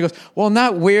herself. She goes, well,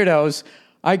 not weirdos.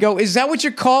 I go, is that what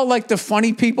you call like the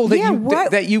funny people that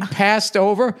that you passed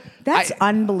over? That's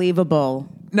unbelievable.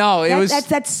 No,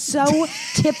 that's so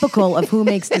typical of who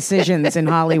makes decisions in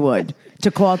Hollywood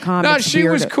to call comics. No, she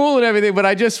was cool and everything, but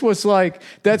I just was like,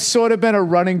 that's sort of been a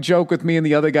running joke with me and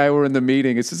the other guy who were in the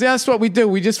meeting. It says, yeah, that's what we do.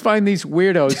 We just find these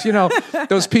weirdos, you know,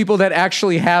 those people that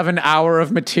actually have an hour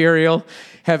of material,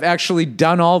 have actually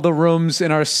done all the rooms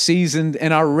and are seasoned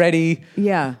and are ready.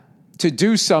 Yeah. To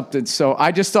do something. So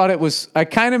I just thought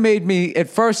it kind of made me, at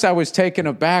first I was taken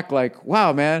aback, like,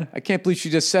 wow, man, I can't believe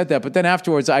she just said that. But then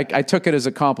afterwards, I took it as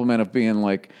a compliment of being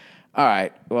like, all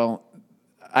right, well,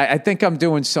 I think I'm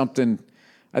doing something.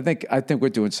 I think we're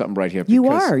doing something right here. You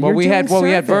are. Well, we had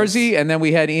service. Verzi and then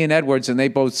we had Ian Edwards and they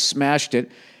both smashed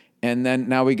it. And then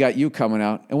now we got you coming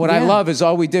out. And what I love is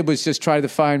all we did was just try to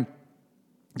find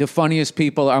the funniest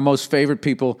people, our most favorite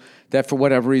people that for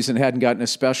whatever reason hadn't gotten a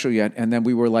special yet. And then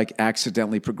we were like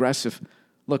accidentally progressive.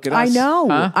 Look at us. I know.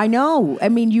 Huh? I know. I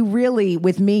mean, you really,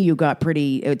 with me, you got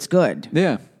pretty, it's good.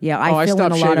 Yeah. Yeah, I fill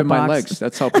stopped in a lot shaving of my boxes. legs.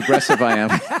 That's how progressive I am.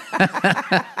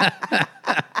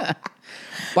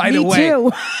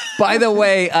 By the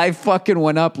way, I fucking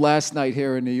went up last night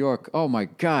here in New York. Oh my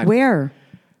God. Where?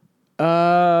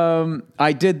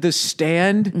 I did the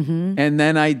Stand and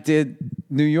then I did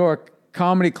New York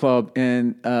Comedy Club,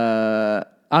 and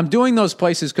I'm doing those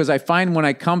places because I find when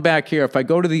I come back here, if I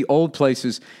go to the old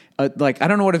places, like I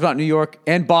don't know what about New York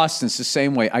and Boston, it's the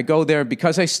same way. I go there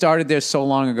because I started there so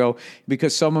long ago,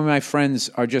 because some of my friends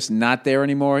are just not there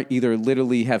anymore, either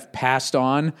literally have passed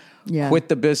on, quit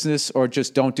the business, or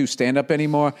just don't do stand-up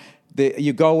anymore.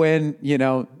 You go in, you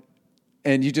know,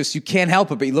 and you can't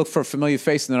help it, but you look for a familiar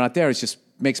face and they're not there. It just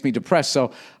makes me depressed.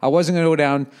 So I wasn't going to go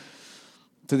down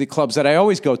to the clubs that I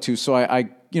always go to. So I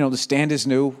the Stand is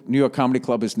new. New York Comedy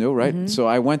Club is new, right? So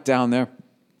I went down there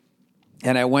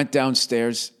and I went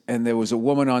downstairs and there was a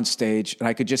woman on stage and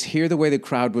I could just hear the way the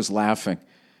crowd was laughing.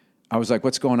 I was like,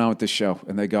 what's going on with this show?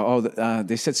 And they go,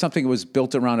 they said something was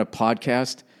built around a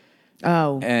podcast.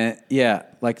 Oh. And yeah,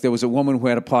 like there was a woman who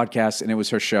had a podcast and it was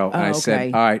her show. And I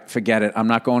said, all right, forget it. I'm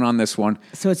not going on this one.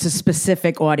 So it's a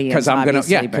specific audience. Because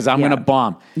I'm going to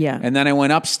bomb. Yeah. And then I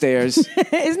went upstairs.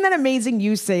 Isn't that amazing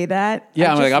you say that?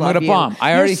 Yeah, I'm going to bomb.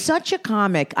 You're such a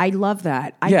comic. I love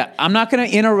that. I'm not going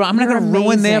to interrupt. I'm not going to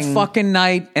ruin their fucking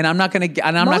night. And I'm not going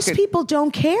to. Most people don't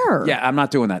care. Yeah, I'm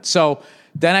not doing that. So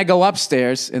then I go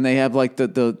upstairs, and they have like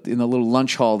the in the little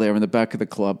lunch hall there in the back of the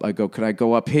club. I go, could I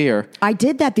go up here? I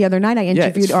did that the other night. I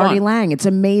interviewed it's Artie fun. Lang. It's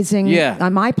amazing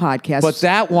on my podcast. But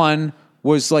that one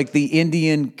was like the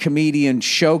Indian comedian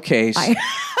showcase. And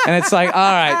it's like,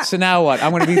 all right, so now what?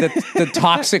 I'm going to be the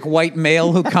toxic white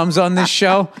male who comes on this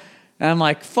show? And I'm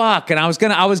like, fuck. And I was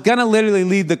gonna literally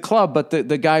leave the club, but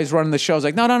the guys running the show was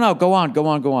like, no, go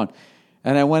on.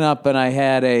 And I went up and I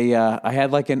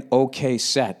had like an okay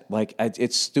set. Like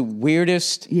it's the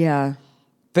weirdest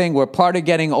thing where part of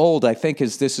getting old, I think,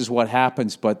 is this is what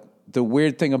happens. But the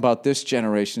weird thing about this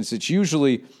generation is it's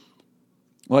usually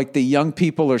like the young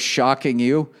people are shocking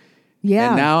you. Yeah.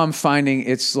 And now I'm finding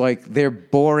it's like they're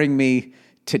boring me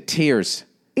to tears.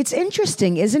 It's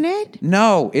interesting, isn't it?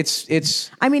 No,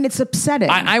 it's. I mean, it's upsetting.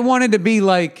 I wanted to be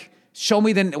like, show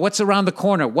me what's around the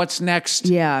corner, what's next.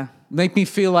 Yeah. Make me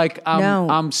feel like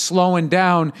I'm slowing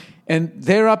down, and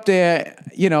they're up there.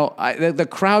 The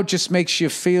crowd just makes you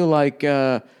feel like.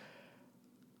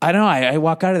 I don't know. I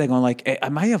walk out of there going like,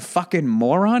 am I a fucking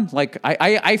moron? Like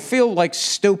I feel like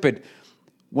stupid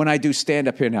when I do stand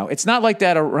up here now. It's not like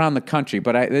that around the country,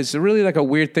 but there's really like a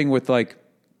weird thing with like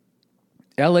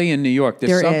L.A. and New York.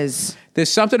 There's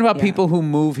something about people who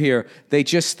move here. They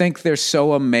just think they're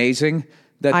so amazing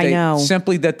that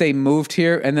simply that they moved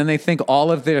here, and then they think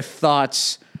all of their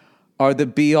thoughts are the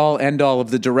be all end all of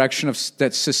the direction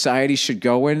that society should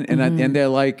go in, and they're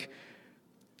like,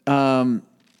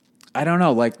 I don't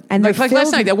know, like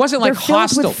last night. It wasn't like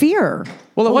hostile with fear.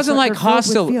 Well, it wasn't like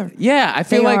hostile. Yeah, I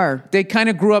feel like they kind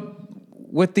of grew up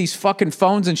with these fucking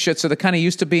phones and shit, so they're kind of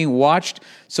used to being watched.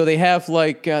 So they have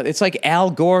like it's like Al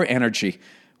Gore energy,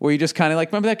 where you just kind of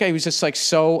like remember that guy who was just like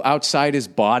so outside his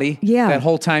body. Yeah, that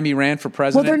whole time he ran for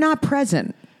president. Well, they're not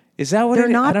present. Is that what they're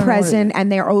not present,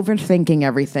 and they're overthinking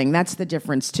everything. That's the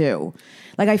difference too.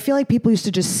 Like I feel like people used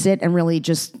to just sit and really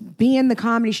just be in the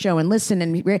comedy show and listen.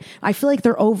 And I feel like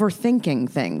they're overthinking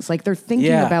things. Like they're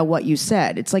thinking about what you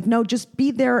said. It's like no, just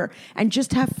be there and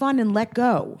just have fun and let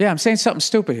go. Yeah, I'm saying something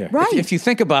stupid here. Right? If you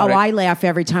think about it. Oh, I laugh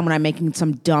every time when I'm making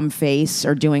some dumb face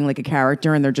or doing like a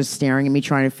character, and they're just staring at me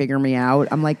trying to figure me out.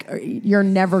 I'm like, you're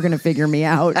never going to figure me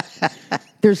out.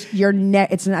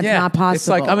 It's not possible. It's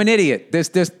like I'm an idiot.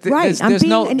 There's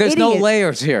no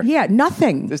layers here. Yeah,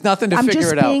 nothing. There's nothing to figure it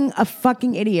out. I'm just being a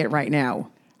fucking idiot right now.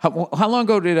 How long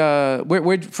ago did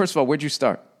first of all, where'd you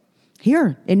start?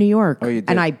 Here in New York. Oh, you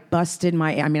did. And I busted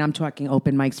I'm talking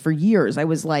open mics for years. I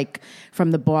was like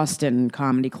from the Boston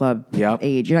Comedy Club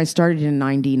age. And I started in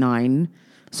 99,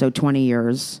 so 20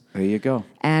 years. There you go.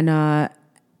 And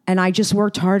I just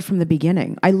worked hard from the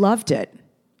beginning. I loved it.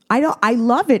 I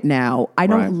love it now. I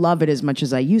don't love it as much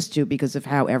as I used to because of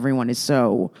how everyone is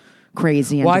so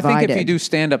crazy and divided. Well, I think if you do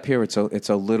stand up here, it's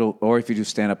a little, or if you do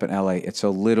stand up in LA, it's a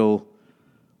little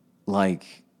like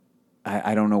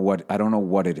I don't know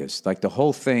what it is. Like the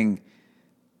whole thing.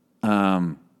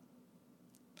 Something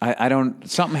happened.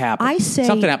 Something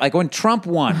happened. Like when Trump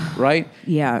won, right?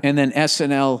 Yeah. And then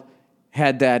SNL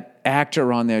had that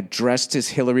actor on there dressed as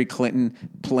Hillary Clinton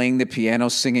playing the piano,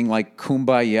 singing like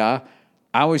Kumbaya.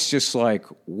 I was just like,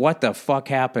 what the fuck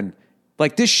happened?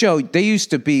 Like this show, they used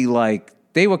to be like,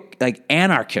 they were like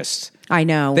anarchists. I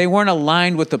know. They weren't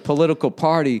aligned with the political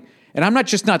party. And I'm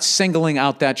not singling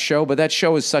out that show, but that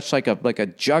show is such like a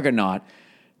juggernaut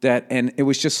and it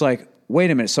was just like,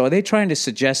 wait a minute. So are they trying to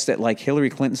suggest that like Hillary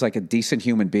Clinton's like a decent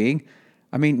human being?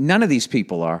 I mean, none of these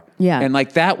people are. Yeah. And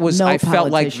like that was, I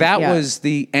felt like that was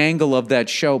the angle of that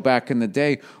show back in the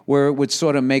day where it would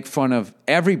sort of make fun of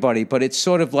everybody. But it's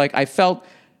sort of like, I felt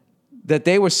that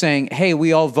they were saying, hey,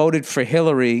 we all voted for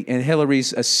Hillary and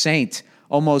Hillary's a saint,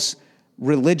 almost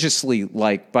religiously,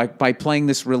 like by playing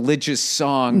this religious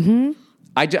song. Mm-hmm.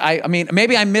 I mean,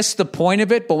 maybe I missed the point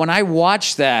of it, but when I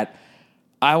watched that,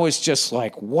 I was just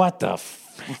like, what the fuck?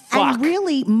 And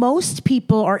really, most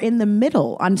people are in the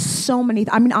middle on so many.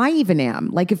 I mean, I even am.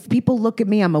 Like, if people look at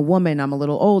me, I'm a woman. I'm a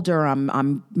little older.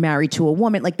 I'm married to a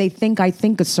woman. Like, they think I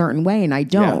think a certain way, and I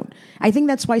don't. Yeah. I think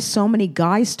that's why so many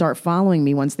guys start following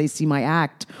me once they see my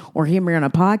act or hear me on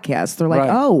a podcast. They're like,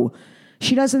 "Oh,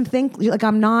 she doesn't think like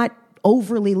I'm not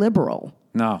overly liberal."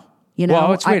 No, you know.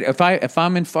 Well, it's weird. If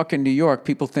I'm in fucking New York,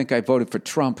 people think I voted for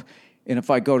Trump. And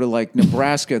if I go to like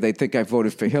Nebraska, they think I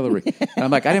voted for Hillary. And I'm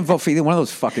like, I didn't vote for either one of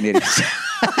those fucking idiots.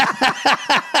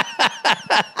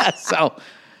 So,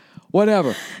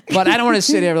 whatever. But I don't want to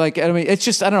sit here like, I mean, it's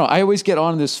just, I don't know. I always get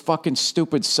on this fucking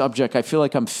stupid subject. I feel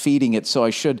like I'm feeding it, so I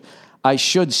should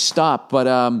stop.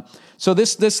 But so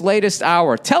this latest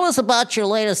hour, tell us about your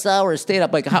latest hour of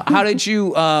stand-up. Like, how did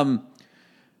you,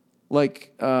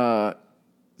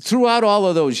 throughout all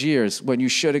of those years when you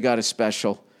should have got a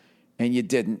special and you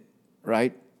didn't,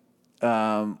 right?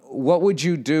 What would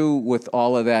you do with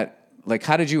all of that? Like,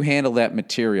 how did you handle that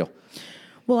material?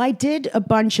 Well, I did a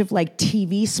bunch of like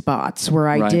TV spots where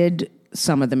I did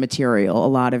some of the material, a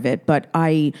lot of it. But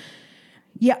I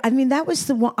mean, that was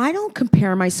the one. I don't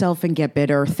compare myself and get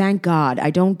bitter. Thank God. I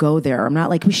don't go there. I'm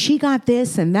not like, well, she got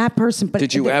this and that person. But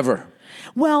did you ever?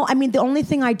 Well, I mean, the only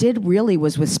thing I did really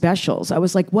was with specials. I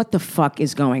was like, what the fuck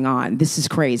is going on? This is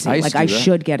crazy. I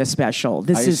should get a special.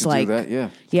 This is like, yeah.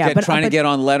 Trying to get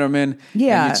on Letterman.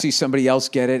 Yeah. And you'd see somebody else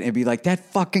get it and be like, that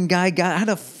fucking guy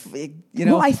you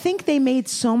know. Well, I think they made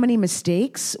so many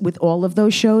mistakes with all of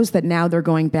those shows that now they're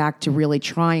going back to really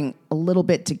trying a little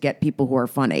bit to get people who are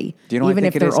funny. Do you know even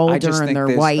if they're older and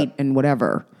they're white and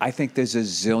whatever. I think there's a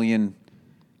zillion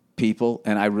people,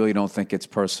 and I really don't think it's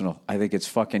personal. I think it's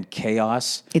fucking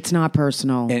chaos. It's not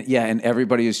personal. And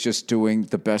everybody is just doing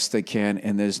the best they can,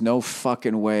 and there's no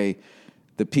fucking way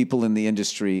the people in the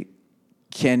industry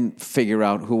can figure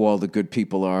out who all the good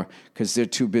people are because they're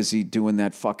too busy doing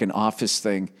that fucking office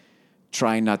thing,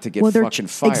 trying not to get fucking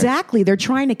fired. Exactly. They're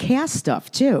trying to cast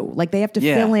stuff, too. Like, they have to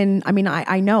fill in. I mean,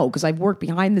 I know, because I've worked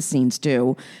behind the scenes,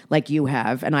 too, like you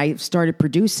have, and I started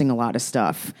producing a lot of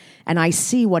stuff, and I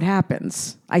see what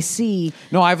happens. I see.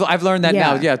 No, I've learned that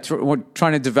now. Yeah,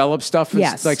 trying to develop stuff.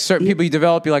 Yes. Like, certain people you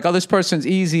develop, you're like, oh, this person's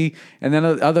easy, and then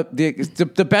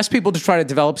the best people to try to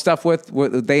develop stuff with,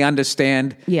 they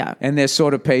understand, and they're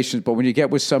sort of patient, but when you get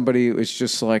with somebody, it's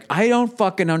just like, I don't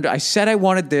fucking I said I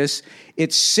wanted this,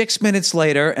 it's 6 minutes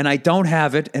later, and I don't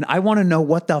have it, and I want to know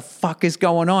what the fuck is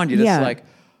going on. You're just like,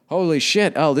 holy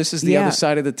shit, oh, this is the other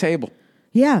side of the table.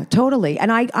 Yeah, totally. And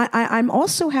I'm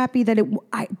also happy that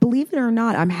I believe it or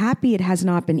not, I'm happy it has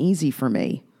not been easy for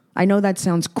me. I know that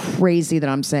sounds crazy that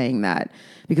I'm saying that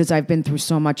because I've been through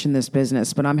so much in this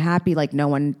business, but I'm happy like no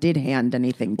one did hand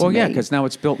anything to me. Well, yeah, because now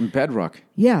it's built in bedrock.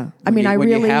 Yeah. I mean, when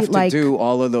really you have to do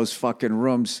all of those fucking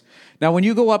rooms. Now, when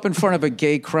you go up in front of a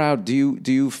gay crowd, do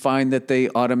you find that they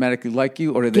automatically like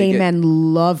you, or do they? Gay men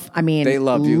love. I mean, they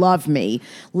love you. Love me.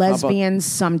 Lesbians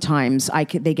sometimes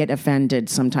they get offended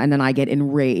sometimes, and then I get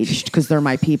enraged because they're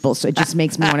my people. So it just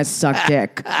makes me want to suck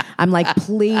dick. I'm like,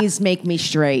 please make me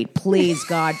straight. Please,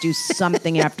 God, do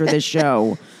something after this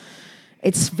show.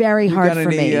 It's very hard for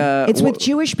me. It's with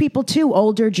Jewish people too,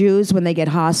 older Jews, when they get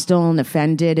hostile and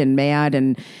offended and mad.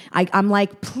 And I'm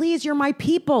like, please, you're my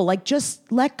people. Like,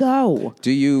 just let go. Do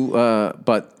you,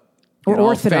 but or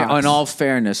Orthodox. In all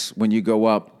fairness, when you go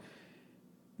up,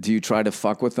 do you try to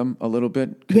fuck with them a little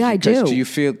bit? Yeah, I do.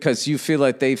 Because you feel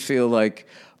like they feel like,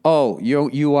 oh,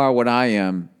 you are what I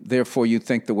am, therefore you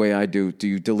think the way I do. Do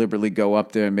you deliberately go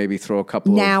up there and maybe throw a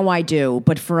couple Now I do,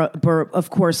 but of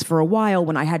course, for a while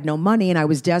when I had no money and I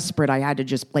was desperate, I had to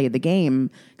just play the game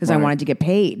because I wanted to get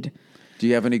paid. Do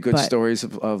you have any good stories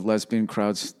of lesbian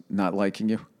crowds not liking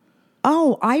you?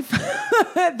 Oh,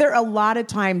 there are a lot of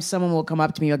times someone will come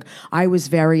up to me like, I was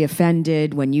very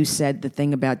offended when you said the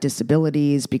thing about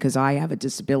disabilities because I have a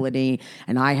disability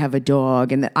and I have a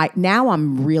dog. And now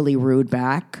I'm really rude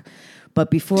back. But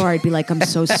before I'd be like, I'm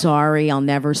so sorry. I'll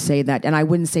never say that. And I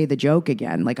wouldn't say the joke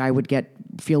again. Like I would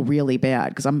feel really bad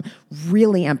because I'm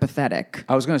really empathetic.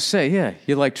 I was going to say, yeah,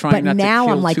 you're like trying not to kill too hard. But now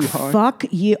I'm like, fuck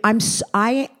you.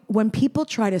 When people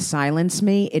try to silence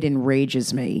me, it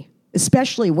enrages me.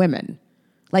 Especially women.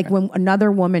 Like when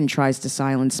another woman tries to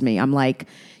silence me, I'm like,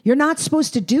 you're not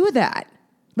supposed to do that.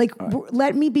 Like,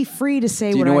 let me be free to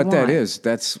say what I want. Do you know what that is?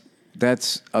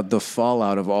 That's the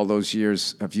fallout of all those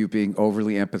years of you being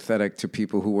overly empathetic to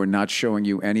people who were not showing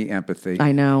you any empathy.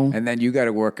 I know. And then you got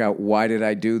to work out, why did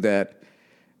I do that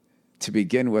to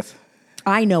begin with?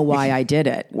 I know why I did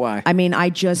it. Why? I mean,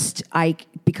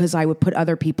 because I would put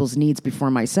other people's needs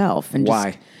before myself. And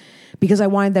why? Because I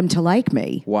wanted them to like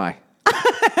me. Why?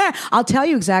 I'll tell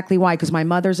you exactly why, because my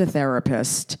mother's a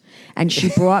therapist, and she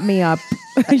brought me up.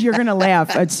 You're going to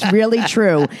laugh. It's really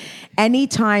true.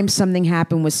 Anytime something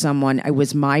happened with someone, it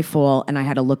was my fault, and I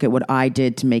had to look at what I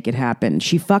did to make it happen.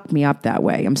 She fucked me up that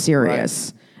way. I'm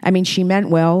serious. Right. I mean, she meant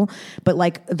well, but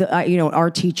like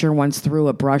our teacher once threw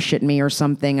a brush at me or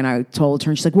something, and I told her,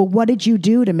 and she's like, "Well, what did you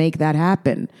do to make that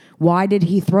happen? Why did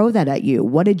he throw that at you?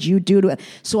 What did you do to it?"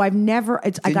 So I've never.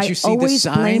 It's like I always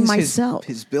blame myself.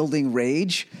 His building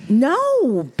rage.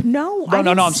 No.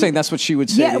 I'm saying that's what she would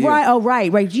say. Yeah, to you. right. Oh,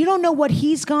 right. You don't know what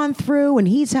he's gone through, and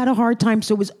he's had a hard time.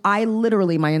 So I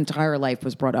literally my entire life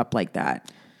was brought up like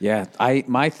that. Yeah,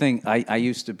 I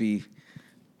used to be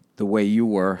the way you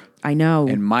were. I know.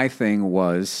 And my thing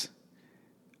was,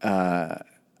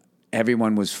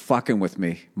 everyone was fucking with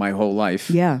me my whole life.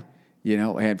 Yeah. You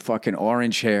know, I had fucking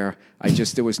orange hair.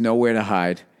 There was nowhere to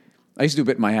hide. I used to do a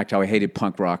bit in my act how I hated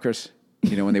punk rockers.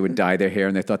 You know, when they would dye their hair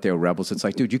and they thought they were rebels. It's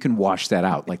like, dude, you can wash that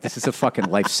out. Like, this is a fucking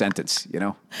life sentence, you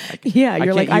know? Yeah,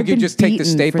 you're like, you can just take the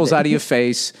staples out of your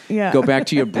face, yeah. Go back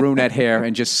to your brunette hair,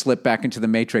 and just slip back into the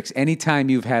Matrix anytime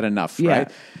you've had enough,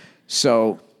 right?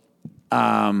 So,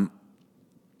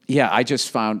 I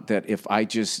just found that if I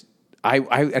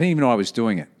didn't even know I was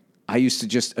doing it. I used to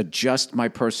just adjust my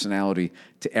personality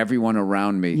to everyone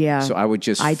around me. Yeah. So I would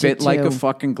just fit like a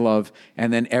fucking glove,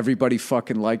 and then everybody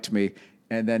fucking liked me.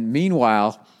 And then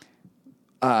meanwhile,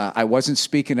 I wasn't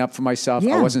speaking up for myself.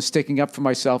 Yeah. I wasn't sticking up for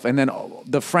myself. And then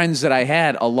the friends that I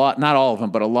had, not all of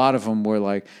them, but a lot of them were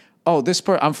like, oh, this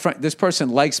person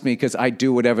likes me because I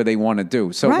do whatever they want to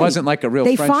do. So It wasn't like a real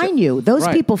friendship. They find you. Those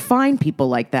people find people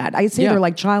like that. I say they're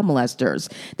like child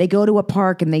molesters. They go to a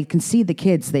park and they can see the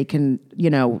kids. They can,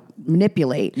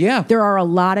 manipulate. Yeah. There are a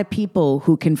lot of people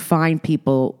who can find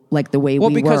people like the way we were.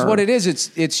 Well, because what it is,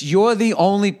 it's you're the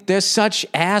only, there's such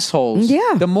assholes.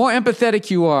 Yeah. The more empathetic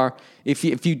you are,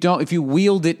 if you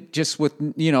wield it just with,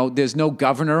 there's no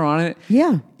governor on it.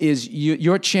 Yeah.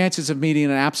 Your chances of meeting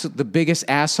the biggest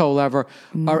asshole ever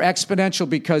are exponential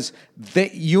because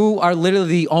you are literally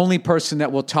the only person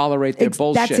that will tolerate their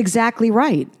bullshit. That's exactly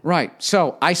right. Right.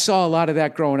 So I saw a lot of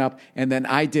that growing up, and then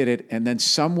I did it, and then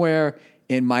somewhere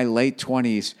in my late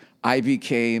 20s, I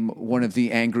became one of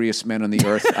the angriest men on the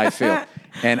earth, I feel.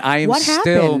 And I am what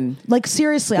happened? Like,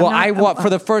 seriously. Well, for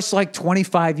the first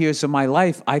 25 years of my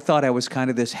life, I thought I was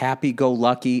kind of this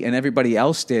happy-go-lucky, and everybody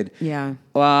else did. Yeah.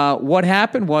 What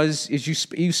happened is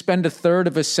you spend a third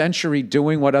of a century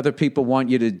doing what other people want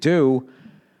you to do.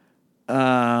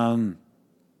 You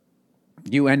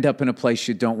end up in a place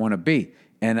you don't want to be.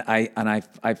 And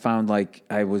I found like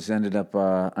I ended up.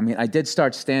 I did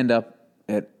start stand-up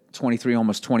at 23,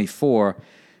 almost 24,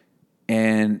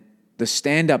 and the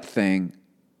stand-up thing,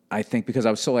 I think because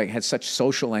I was had such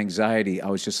social anxiety, I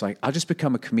was just like, I'll just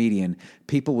become a comedian.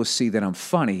 People will see that I'm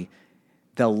funny,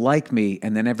 they'll like me,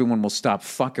 and then everyone will stop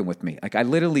fucking with me. Like I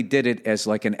literally did it as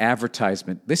like an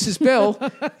advertisement. This is Bill.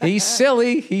 He's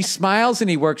silly. He smiles and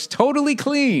he works totally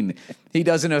clean. He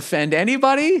doesn't offend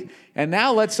anybody. And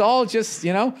now let's all just,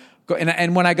 go.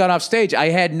 And when I got off stage,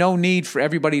 I had no need for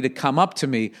everybody to come up to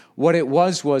me. What it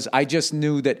was I just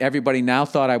knew that everybody now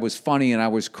thought I was funny and I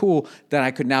was cool, that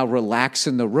I could now relax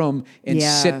in the room and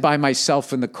sit by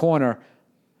myself in the corner.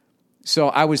 So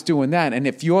I was doing that. And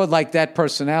if you're like that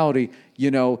personality,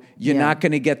 you're not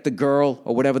going to get the girl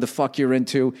or whatever the fuck you're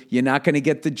into. You're not going to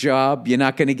get the job. You're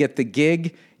not going to get the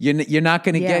gig. You're not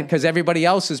going to get, because everybody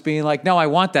else is being like, no, I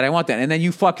want that. And then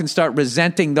you fucking start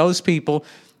resenting those people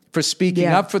for speaking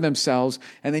up for themselves,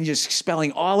 and then just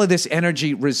expelling all of this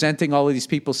energy, resenting all of these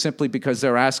people simply because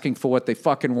they're asking for what they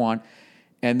fucking want.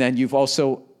 And then you've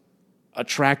also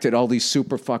attracted all these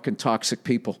super fucking toxic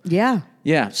people. Yeah.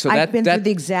 Yeah. So I've been through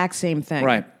the exact same thing.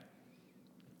 Right.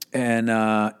 And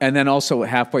then also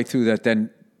halfway through that, then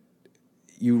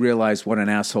you realize what an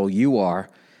asshole you are,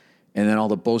 and then all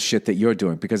the bullshit that you're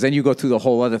doing. Because then you go through the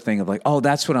whole other thing of like, oh,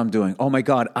 that's what I'm doing. Oh my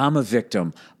God, I'm a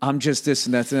victim. I'm just this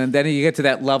and that. And then you get to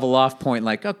that level off point,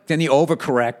 like, oh, then you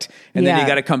overcorrect. And then you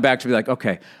got to come back to be like,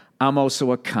 okay, I'm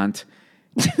also a cunt.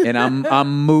 And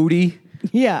I'm moody.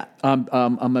 Yeah.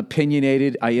 I'm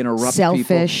opinionated. I interrupt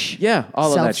selfish. people. Yeah,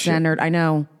 all of that shit. Self-centered. I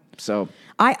know. So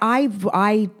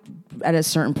I at a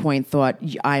certain point thought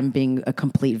I'm being a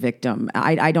complete victim.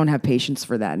 I don't have patience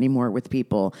for that anymore with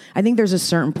people. I think there's a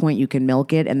certain point you can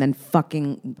milk it and then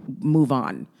fucking move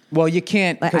on. Well, you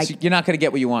can't, because you're not going to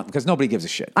get what you want, because nobody gives a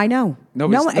shit. I know.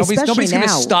 Nobody's going to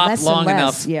stop long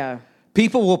enough. Yeah.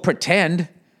 People will pretend,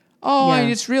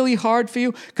 it's really hard for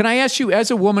you. Can I ask you,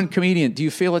 as a woman comedian, do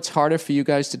you feel it's harder for you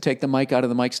guys to take the mic out of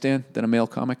the mic stand than a male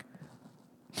comic?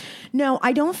 No,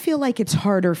 I don't feel like it's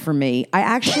harder for me. I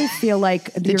actually feel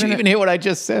like... Did you even hear what I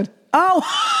just said? Oh!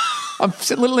 I'm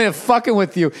literally fucking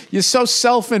with you. You're so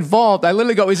self-involved. I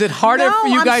literally go, is it harder for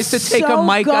you guys to take a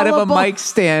mic out of a mic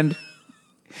stand?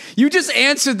 You just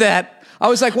answered that. I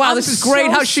was like, wow, this is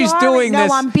great how she's doing this.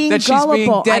 No, I'm being that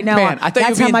gullible. She's being deadpan. I thought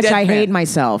that's you were how much deadpan. I hate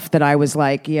myself, that I was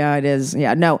like, yeah, it is.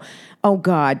 Yeah, no. Oh,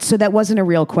 God. So that wasn't a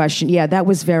real question. Yeah, that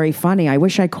was very funny. I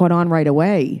wish I caught on right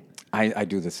away. I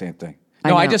do the same thing.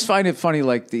 No, I just find it funny,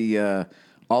 like the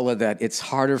all of that. It's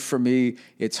harder for me.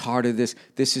 It's harder. This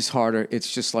is harder.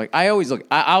 It's just like, I always look.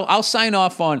 I'll sign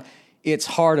off on it's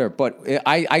harder, but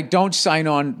I don't sign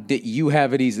on that you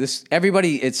have it easy.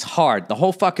 Everybody, it's hard. The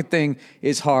whole fucking thing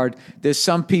is hard. There's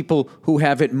some people who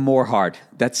have it more hard.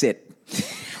 That's it.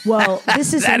 Well,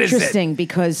 this is interesting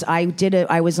because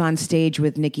I was on stage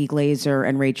with Nikki Glaser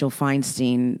and Rachel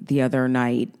Feinstein the other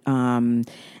night.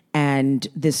 And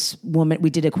this woman, we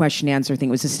did a question answer thing.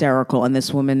 It was hysterical. And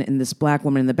this black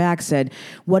woman in the back said,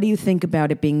 what do you think about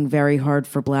it being very hard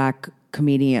for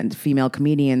female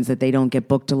comedians, that they don't get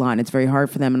booked a lot and it's very hard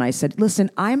for them? And I said, listen,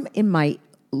 I'm in my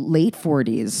late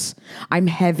 40s. I'm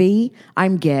heavy.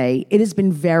 I'm gay. It has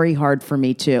been very hard for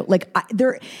me too. Like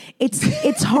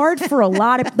it's hard for a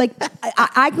lot of, like,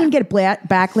 I can get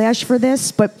backlash for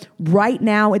this, but right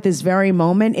now at this very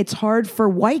moment, it's hard for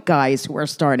white guys who are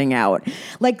starting out.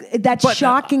 Like that's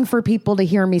shocking for people to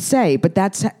hear me say, but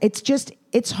it's just,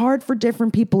 it's hard for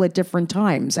different people at different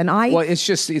times. And well, it's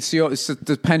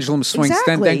the pendulum swings,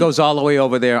 Exactly. then goes all the way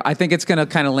over there. I think it's going to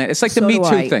kind of land. It's like the So Me do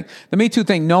Too I. thing. The Me Too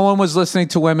thing, no one was listening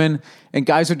to women, and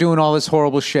guys are doing all this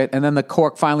horrible shit, and then the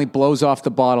cork finally blows off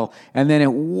the bottle, and then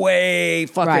it way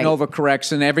fucking Right.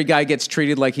 overcorrects, and every guy gets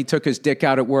treated like he took his dick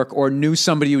out at work or knew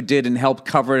somebody who did and helped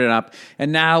cover it up.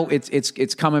 And now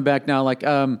it's coming back now. Like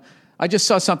I just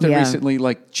saw something Yeah. recently,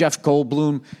 like Jeff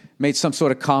Goldblum made some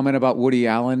sort of comment about Woody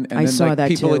Allen, and I then saw like that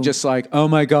people too. are just like, oh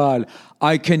my God,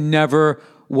 I can never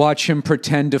watch him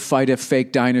pretend to fight a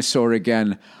fake dinosaur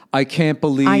again. I can't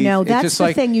believe. I know, It's that's just the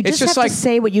like- thing. You it's just have like, to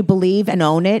say what you believe and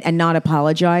own it and not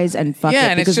apologize and fuck yeah,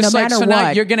 it. and it's Because just no like, matter so now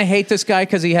what, you're going to hate this guy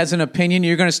because he has an opinion.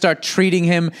 You're going to start treating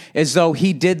him as though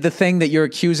he did the thing that you're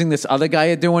accusing this other guy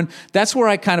of doing. That's where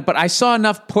but I saw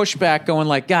enough pushback going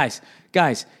like, guys,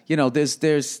 there's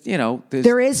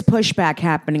there is pushback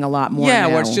happening a lot more yeah, now.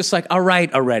 where it's just like, all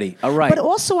right, already, all right. But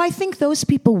also, I think those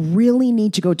people really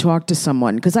need to go talk to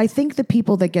someone because I think the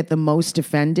people that get the most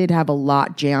offended have a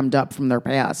lot jammed up from their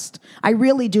past. I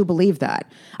really do believe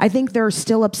that. I think they're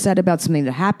still upset about something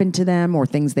that happened to them or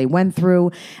things they went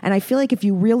through, and I feel like if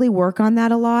you really work on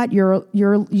that a lot,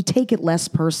 you take it less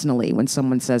personally when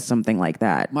someone says something like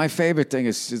that. My favorite thing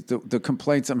is just the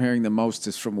complaints I'm hearing the most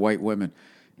is from white women.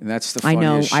 And that's the I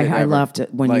funniest know. shit I ever. loved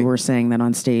it when Like, you were saying that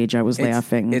on stage. I was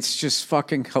laughing. It's just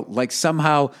fucking like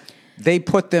somehow they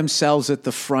put themselves at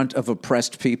the front of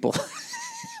oppressed people.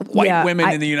 White Yeah, women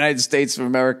in the United States of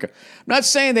America. I'm not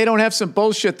saying they don't have some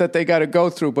bullshit that they got to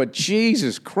go through, but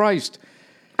Jesus Christ.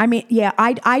 I mean, yeah,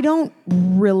 I don't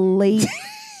relate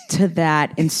to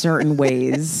that in certain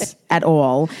ways at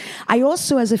all. I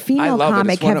also, as a female love it.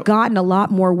 comic, It's one have of- gotten a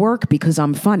lot more work because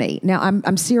I'm funny. Now,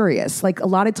 I'm serious. Like, a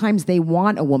lot of times they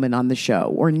want a woman on the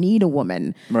show or need a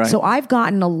woman. Right. So I've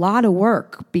gotten a lot of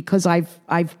work because I've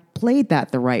played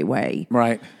that the right way.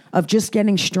 Right. Of just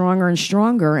getting stronger and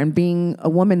stronger and being a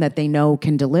woman that they know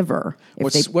can deliver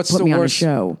if they put the me on a worst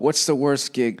show. What's the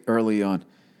worst gig early on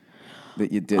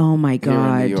that you did? Oh my here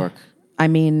God. in New York? I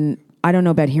mean, I don't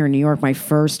know about here in New York. My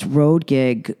first road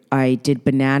gig, I did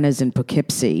Bananas in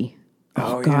Poughkeepsie.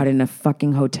 Oh God, in a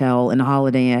fucking hotel in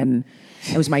Holiday Inn.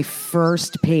 It was my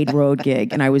first paid road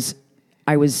gig, and I was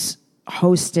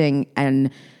hosting,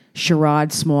 and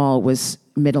Sherrod Small was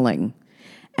middling.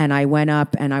 And I went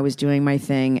up and I was doing my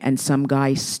thing, and some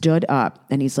guy stood up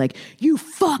and he's like, "You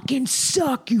fucking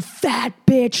suck, you fat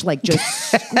bitch," like just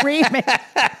screaming.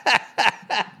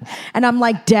 And I'm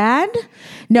like, "Dad?"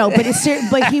 No, but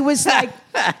but he was like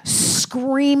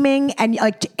screaming and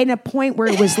like in a point where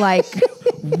it was like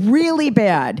really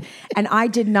bad. And I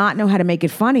did not know how to make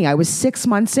it funny. I was 6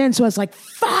 months in, so I was like,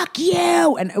 "Fuck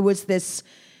you!" And it was this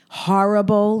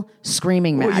horrible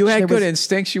screaming match. Well, you had There good was-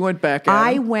 instincts. You went back at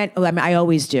I him. went. I mean, I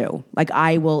always do. Like,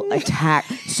 I will attack.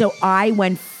 So I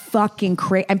went fucking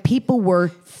crazy, and people were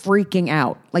freaking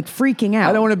out. Like, freaking out.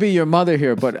 I don't want to be your mother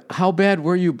here, but how bad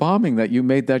were you bombing that you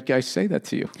made that guy say that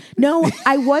to you? No,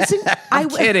 I wasn't. I'm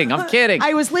kidding.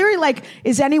 I was literally like,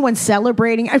 "Is anyone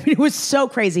celebrating?" I mean, it was so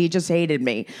crazy. He just hated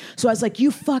me. So I was like,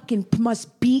 "You fucking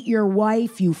must beat your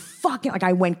wife. You fucking," like,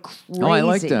 I went crazy. Oh, I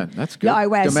like that. That's good. Yeah, I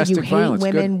went. Domestic You hate violence,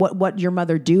 women. good. What your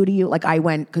mother do to you? Like, I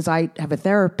went because I have a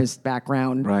therapist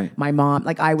background. Right. My mom.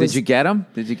 Like, I was. Did you get him?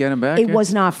 Did you get him back? It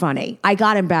was not funny. I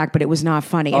got him back, but it was not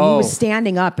funny. And he was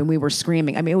standing up and we were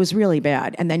screaming. I mean, it was really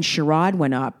bad. And then Sherrod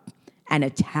went up and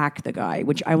attacked the guy,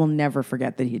 which I will never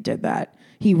forget that he did that.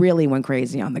 He really went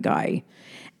crazy on the guy.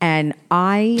 And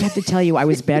I have to tell you, I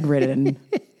was bedridden.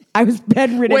 I was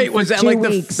bedridden. Wait, for was that 2 like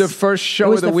weeks. the first show It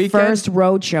was of the weekend? First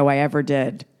road show I ever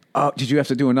did. Oh, did you have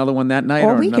to do another one that night? All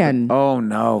or another- weekend. Oh,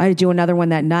 no. I had to do another one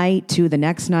that night, too, the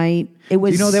next night. It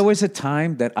was. You know, there was a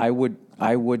time that I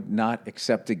would not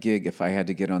accept a gig if I had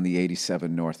to get on the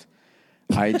 87 North.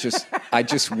 I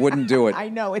just wouldn't do it. I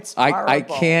know, it's I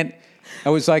horrible. can't. I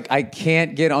was like, I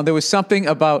can't get on. There was something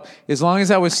about, as long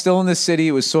as I was still in the city,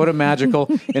 it was sort of magical.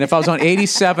 And if I was on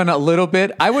 87 a little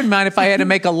bit, I wouldn't mind if I had to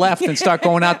make a left and start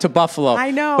going out to Buffalo.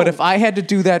 I know. But if I had to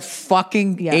do that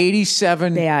fucking Yeah.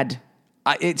 87, Bad.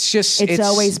 it's just, It's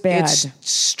always bad. It's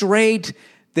straight.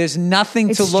 There's nothing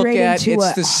It's to look straight at. into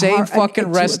It's the same fucking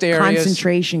into rest a areas.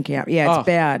 concentration camp. Yeah, it's Oh,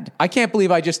 bad. I can't believe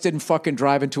I just didn't fucking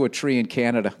drive into a tree in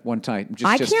Canada one time.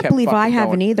 I Just can't kept believe I fucking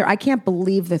haven't going. either. I can't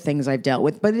believe the things I've dealt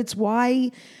with, but it's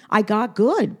why I got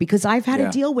good because I've had Yeah.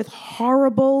 to deal with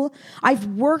horrible. I've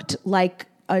worked like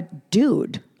a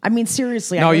dude. I mean,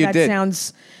 seriously, I No, know you that did.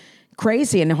 sounds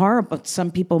crazy and horrible. Some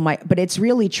people might, but it's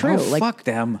really true. Oh, fuck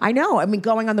them. I know. I mean,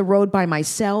 going on the road by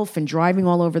myself and driving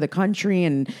all over the country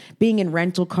and being in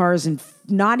rental cars and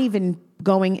not even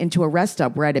going into a rest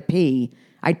stop where I had to pee.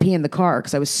 I'd pee in the car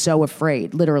because I was so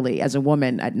afraid, literally, as a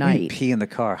woman at night. Pee in the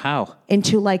car? How?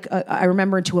 Into like, I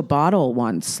remember into a bottle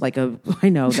once. I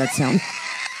know that sounds...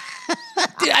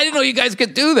 I didn't know you guys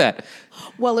could do that.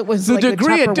 Well, it was The like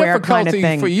degree a of Tupperware kind of difficulty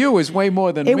thing. for you is way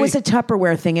more than me. It was a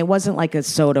Tupperware thing. It wasn't like a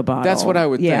soda bottle. That's what I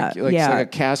would think. Like, it's like a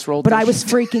casserole But dish. I was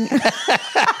freaking...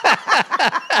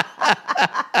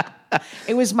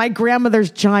 It was my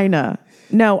grandmother's china.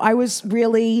 No, I was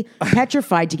really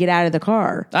petrified to get out of the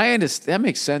car. I understand. That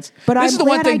makes sense. But This I'm is the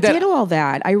one glad I thing that did all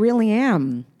that. I really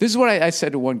am. This is what I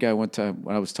said to one guy one time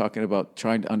when I was talking about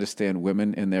trying to understand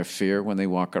women and their fear when they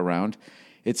walk around.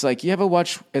 It's like, you ever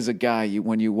watch, as a guy,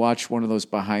 when you watch one of those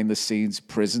behind-the-scenes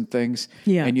prison things,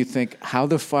 Yeah. and you think, how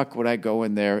the fuck would I go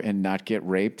in there and not get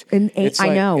raped? And it's I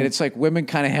like, know. And it's like women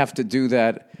kind of have to do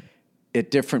that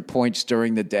at different points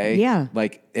during the day. Yeah.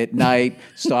 Like at night,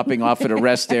 stopping off at a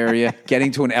rest area,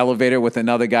 getting to an elevator with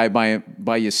another guy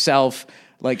by yourself,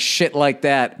 like shit like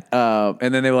that.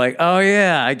 And then they were like, oh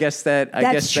yeah, I guess that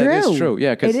is true.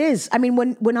 Yeah, it is. I mean,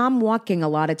 when I'm walking, a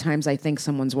lot of times I think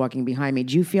someone's walking behind me.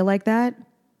 Do you feel like that?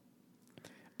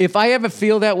 If I ever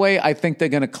feel that way, I think they're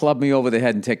going to club me over the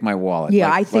head and take my wallet.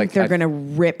 Yeah, I think they're going to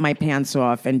rip my pants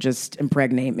off and just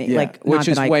impregnate me. Yeah, Like, which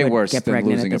is way worse get than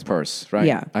pregnant losing at a this point. purse, right?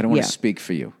 Yeah, I don't want yeah. to speak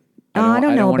for you. I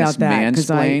don't know want about to that because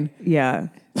mansplain. yeah.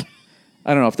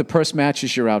 I don't know if the purse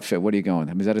matches your outfit. What are you going?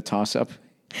 I mean, is that a toss up?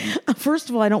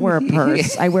 First of all, I don't wear a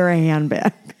purse. I wear a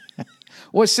handbag.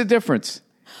 What's the difference?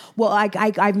 Well,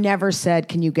 I've never said,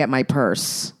 "Can you get my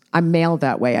purse?" I'm male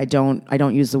that way. I don't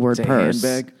use the word It's a purse.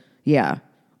 handbag? Yeah,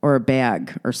 or a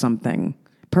bag or something.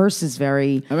 Purse is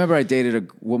very. I remember I dated a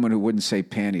woman who wouldn't say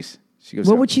panties. She goes,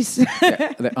 What would she say?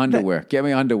 Yeah, the underwear. Get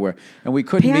me underwear. And we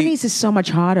couldn't Panties is so much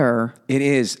hotter. It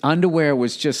is. Underwear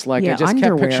was just like, Yeah, I just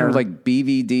underwear. kept picturing like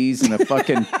BVDs and a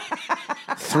fucking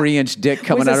 3-inch dick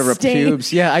coming Was a out of her stain.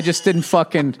 pubes. Yeah, I just didn't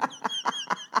fucking...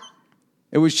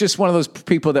 It was just one of those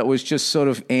people that was just sort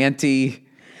of anti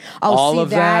all of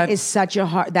that. Is such a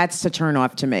hard. That's a turn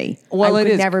off to me. Well, I it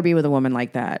could is. never be with a woman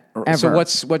like that. Ever. So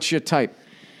what's your type?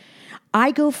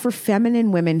 I go for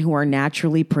feminine women who are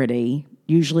naturally pretty,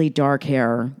 usually dark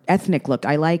hair, ethnic look.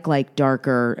 I like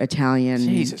darker Italian.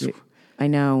 Jesus. I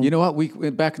know. You know what? We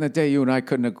back in the day, you and I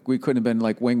couldn't have been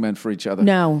like wingmen for each other.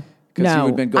 No. Because you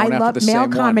had been going I after love the male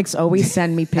same comics. one. Always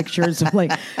send me pictures of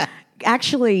like.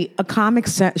 Actually, a comic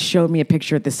showed me a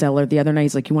picture at the cellar the other night.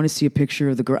 He's like, "You want to see a picture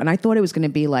of the girl?" And I thought it was going to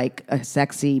be like a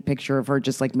sexy picture of her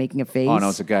just like making a face. Oh no,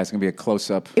 it's a guy. It's gonna be a close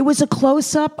up. It was a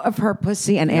close up of her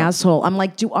pussy and asshole. I'm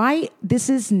like, this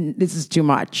is too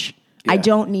much. I Yeah.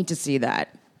 don't need to see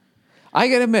that. I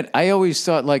gotta admit, I always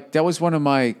thought like that was one of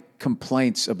my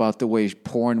complaints about the way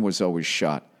porn was always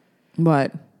shot.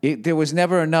 What? There was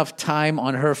never enough time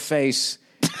on her face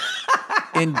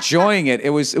enjoying it. It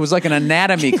was like an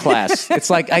anatomy class. It's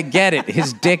like, I get it.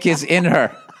 His dick is in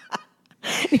her.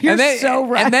 You're so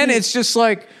right. And then it's just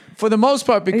like, for the most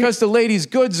part, because the lady's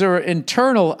goods are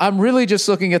internal, I'm really just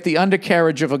looking at the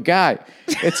undercarriage of a guy.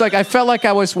 It's like I felt like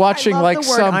I was watching I love like the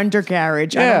word some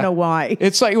undercarriage. I don't know why.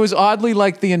 It's like it was oddly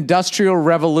like the Industrial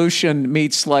Revolution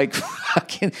meets like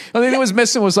fucking. I think it was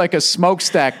missing was like a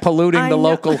smokestack polluting I the know.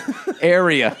 local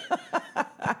area.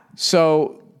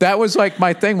 So that was like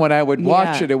my thing when I would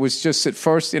watch Yeah. it. It was just at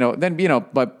first,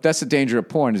 but that's the danger of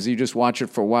porn is you just watch it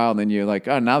for a while and then you're like,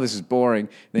 oh, now this is boring.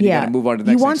 Then you got to move on to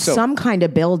the next You want thing. So, some kind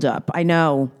of buildup. I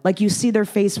know. Like you see their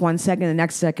face 1 second, the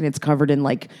next second it's covered in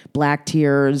like black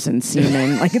tears and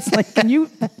semen. Like it's like, can you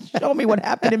show me what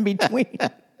happened in between?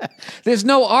 there's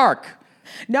no arc.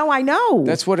 No, I know.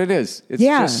 That's what it is. It's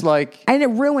just like. and it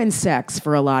ruins sex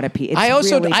for a lot of people. I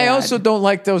also bad. don't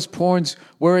like those porns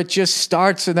where it just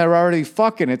starts and they're already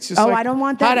fucking. It's just like, I don't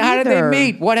want that How did they either.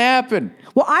 meet? What happened?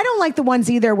 Well, I don't like the ones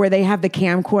either where they have the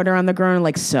camcorder on the ground,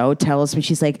 like, so tell us when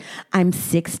she's like, I'm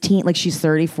 16, like she's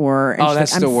 34. And Oh, she's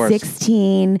that's like, the I'm worst.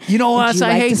 16. You know what Would else you I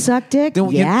like hate? to suck dick?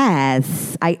 Don't you-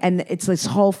 Yes. And it's this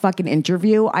whole fucking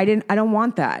interview. I don't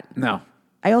want that. No.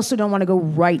 I also don't want to go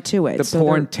right to it. The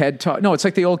porn TED Talk. No, it's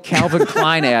like the old Calvin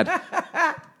Klein ad.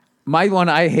 My one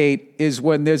I hate is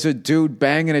when there's a dude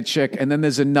banging a chick and then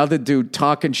there's another dude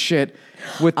talking shit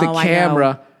with the I know.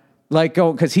 camera. Like,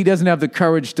 because he doesn't have the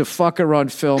courage to fuck her on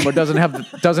film or doesn't have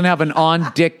an on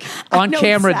know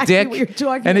camera exactly dick. what you're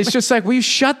talking and it's about. just like, will you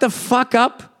shut the fuck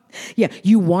up? Yeah,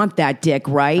 you want that dick,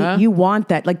 right? Huh? You want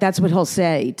that. Like, that's what he'll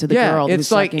say to the girl. It's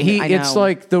who's like sucking- I know. it's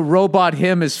like the robot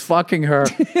him is fucking her,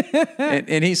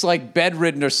 and he's like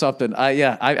bedridden or something.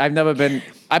 I've never been.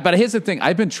 But here's the thing: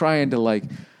 I've been trying to like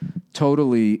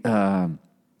totally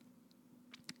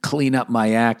clean up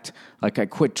my act. Like I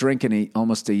quit drinking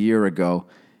almost a year ago,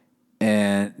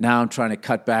 and now I'm trying to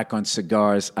cut back on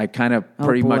cigars. I kind of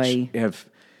pretty much boy. have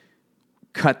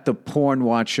cut the porn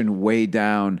watching way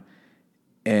down.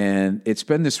 And it's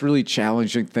been this really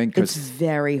challenging thing. It's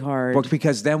very hard. But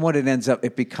because then what it ends up,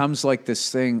 it becomes like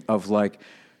this thing of like,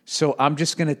 so I'm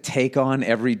just going to take on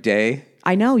every day.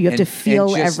 I know. You have to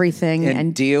feel everything.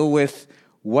 And deal with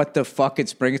what the fuck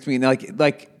it's bringing to me.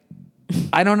 Like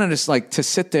I don't understand, like to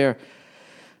sit there,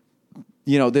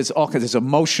 you know, there's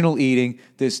emotional eating,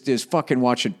 there's fucking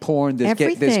watching porn, there's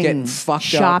getting fucked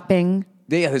shopping.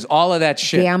 Yeah, there's all of that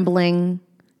shit. Gambling,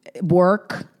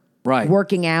 work. Right.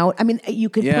 Working out. I mean, you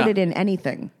could put it in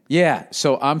anything. Yeah.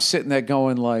 So I'm sitting there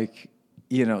going like,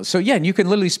 you know, so yeah, and you can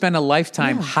literally spend a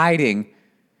lifetime hiding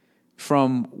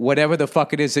from whatever the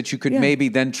fuck it is that you could maybe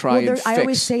then try and fix. I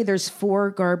always say there's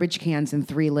 4 garbage cans and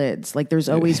 3 lids. Like there's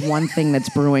always one thing that's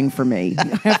brewing for me.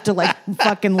 I have to like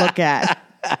fucking look at.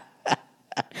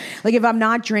 Like if I'm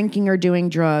not drinking or doing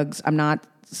drugs, I'm not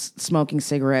smoking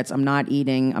cigarettes, I'm not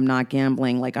eating, I'm not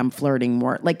gambling, like I'm flirting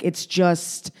more. Like it's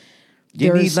just...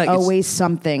 There's always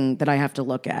something that I have to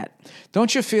look at.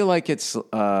 Don't you feel like it's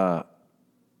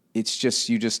just,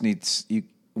 you just need,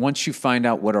 once you find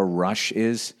out what a rush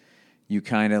is, you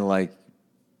kind of like,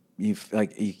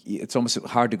 it's almost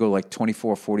hard to go like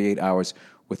 24, 48 hours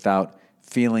without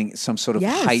feeling some sort of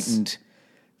heightened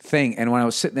thing. And when I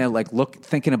was sitting there, like,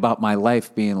 thinking about my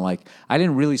life being like, I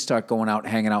didn't really start going out,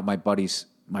 hanging out with my buddies,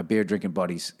 my beer drinking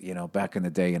buddies, you know, back in the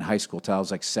day in high school till I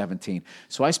was like 17.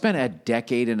 So I spent a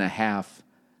decade and a half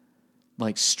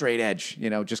like straight edge, you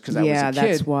know, just because I was a kid. Yeah,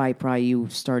 that's why probably you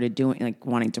started doing, like,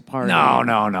 wanting to party.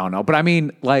 No. But I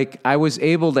mean, like, I was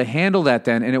able to handle that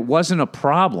then, and it wasn't a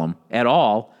problem at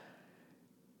all.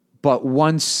 But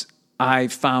once I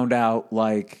found out,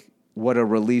 like, what a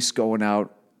release going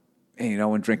out, you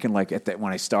know, and drinking, like,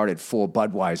 when I started 4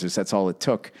 Budweisers, that's all it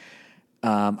took.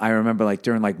 I remember, like,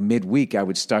 during, like, midweek, I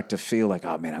would start to feel like,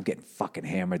 oh, man, I'm getting fucking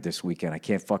hammered this weekend. I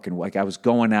can't fucking, like, I was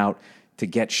going out to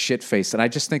get shit-faced. And I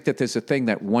just think that there's a thing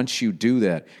that once you do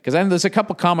that, because there's a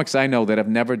couple comics I know that have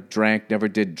never drank, never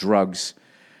did drugs,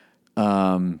 you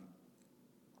know,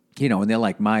 and they're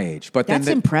like my age. But that's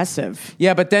impressive.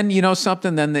 Yeah, but then, you know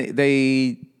something, then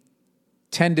they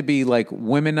tend to be like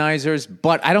womenizers,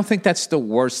 but I don't think that's the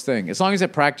worst thing. As long as they're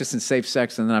practicing safe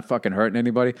sex and they're not fucking hurting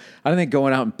anybody, I don't think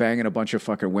going out and banging a bunch of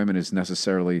fucking women is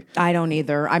necessarily... I don't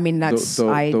either. I mean, that's...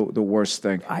 the worst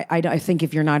thing. I think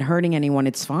if you're not hurting anyone,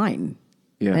 it's fine.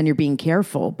 Yeah. And you're being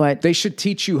careful, but... They should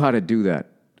teach you how to do that.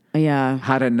 Yeah.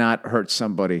 How to not hurt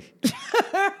somebody.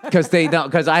 Because they don't...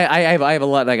 Because I have a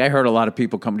lot... Like, I heard a lot of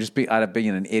people come just out of being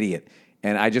an idiot.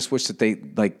 And I just wish that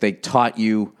they taught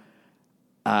you...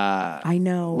 I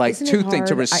know. Like, Isn't two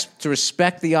things, to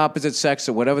respect the opposite sex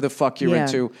or whatever the fuck you're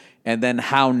into, and then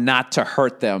how not to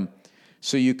hurt them.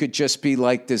 So you could just be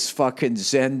like this fucking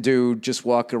Zen dude just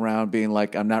walking around being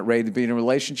like, I'm not ready to be in a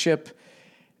relationship,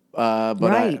 but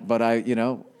I, you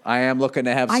know, I am looking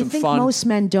to have some fun. I think most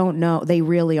men don't know. They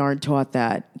really aren't taught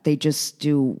that. They just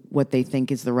do what they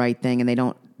think is the right thing, and they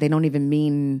don't even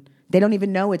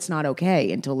know it's not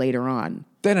okay until later on.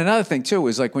 Then another thing, too,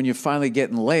 is like when you're finally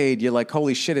getting laid, you're like,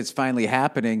 holy shit, it's finally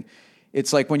happening.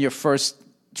 It's like when you're first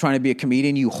trying to be a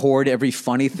comedian, you hoard every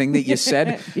funny thing that you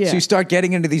said. Yeah. So you start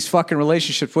getting into these fucking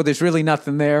relationships where there's really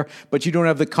nothing there, but you don't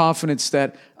have the confidence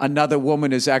that another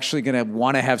woman is actually going to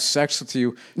want to have sex with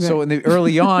you. Right. So in the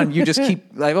early on, you just keep,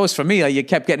 like it was for me, like you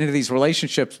kept getting into these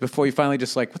relationships before you finally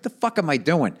just like, what the fuck am I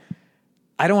doing?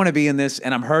 I don't want to be in this,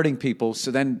 and I'm hurting people.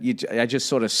 So then I just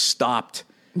sort of stopped.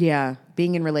 Yeah.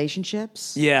 Being in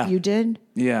relationships? Yeah. You did?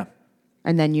 Yeah.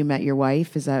 And then you met your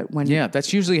wife? Is that when? Yeah,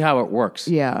 that's usually how it works.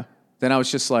 Yeah. Then I was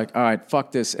just like, all right,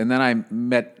 fuck this. And then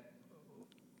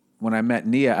when I met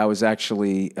Nia, I was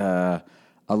actually a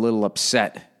little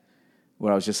upset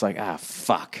where I was just like,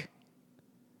 fuck.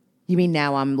 You mean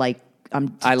now I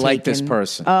like this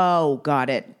person. Oh, got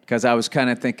it. Because I was kind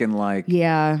of thinking like.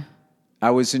 Yeah. I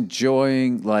was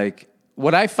enjoying, like,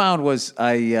 what I found was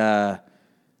Ted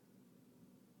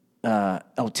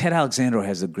Alexandro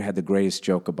had the greatest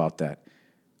joke about that,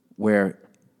 where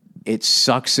it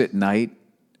sucks at night,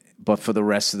 but for the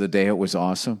rest of the day it was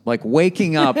awesome. Like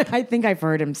waking up. I think I've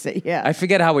heard him say, yeah. I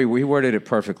forget how he worded it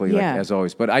perfectly, like, as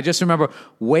always. But I just remember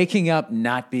waking up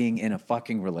not being in a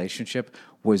fucking relationship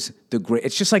was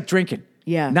it's just like drinking.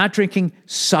 Yeah. Not drinking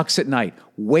sucks at night.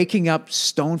 Waking up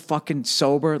stone fucking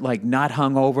sober, like not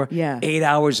hungover. Yeah. 8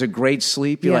 hours of great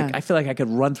sleep. You're like, I feel like I could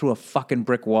run through a fucking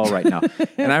brick wall right now.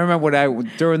 And I remember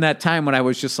during that time when I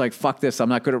was just like, fuck this, I'm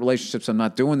not good at relationships, I'm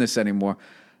not doing this anymore.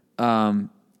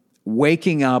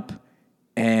 Waking up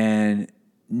and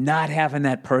not having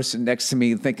that person next to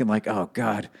me and thinking like, oh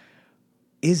God,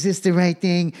 is this the right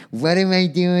thing? What am I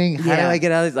doing? How do I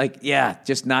get out of this? Like,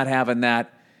 just not having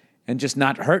that. And just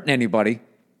not hurting anybody.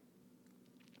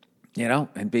 You know,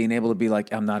 and being able to be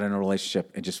like, I'm not in a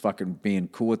relationship, and just fucking being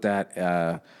cool with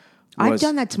that. I've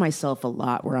done that to myself a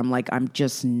lot where I'm like, I'm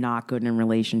just not good in a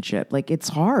relationship. Like, it's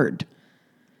hard.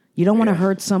 You don't want to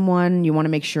hurt someone. You want to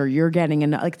make sure you're getting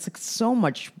enough. Like, it's like so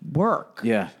much work.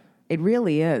 Yeah. It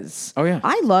really is. Oh, yeah.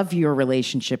 I love your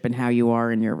relationship and how you are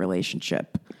in your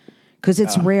relationship. Because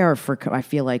it's rare I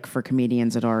feel like for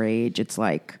comedians at our age, it's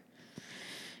like,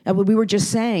 we were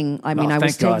just saying, I mean,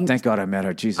 thank God I met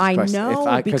her. Jesus Christ.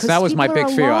 know, because that was my people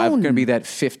big are fear. I'm alone. going to be that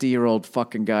 50-year-old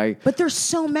fucking guy. But there's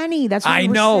so many. That's what I we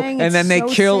were know. saying. And then It's they so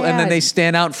kill, sad. and then they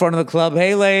stand out in front of the club.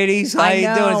 Hey, ladies, how you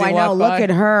doing? As they I know. walk Look by. at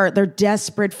her. They're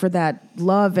desperate for that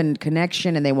love and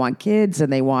connection, and they want kids,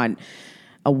 and they want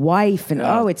a wife, and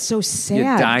it's so sad.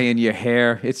 You're dyeing your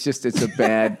hair. It's a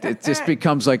bad, it just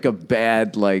becomes like a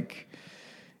bad, like,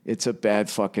 it's a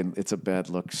bad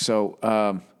look.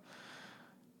 So,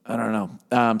 I don't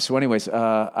know. So anyways,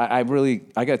 I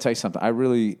got to tell you something. I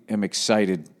really am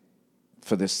excited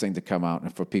for this thing to come out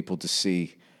and for people to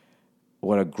see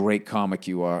what a great comic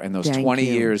you are and those Thank 20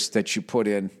 you. years that you put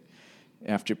in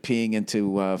after peeing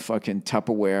into fucking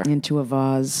Tupperware. Into a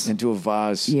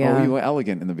vase. Yeah. Oh, you were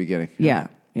elegant in the beginning. Yeah.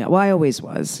 Yeah. Well, I always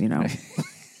was, you know.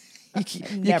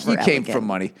 You came from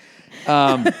money.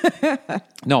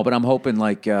 No, but I'm hoping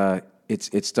like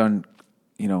it's done.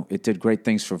 You know, it did great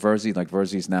things for Verzi. Like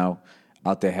Verzi's now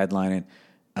out there headlining.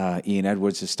 Ian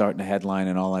Edwards is starting to headline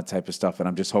and all that type of stuff. And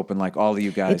I'm just hoping like all of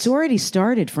you guys. It's already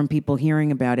started from people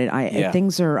hearing about it.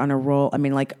 Things are on a roll. I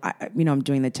mean, like, I'm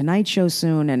doing the Tonight Show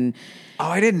soon, and oh,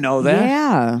 I didn't know that.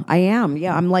 Yeah, I am.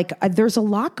 Yeah, I'm like, there's a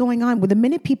lot going on. Well, the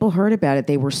minute people heard about it,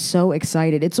 they were so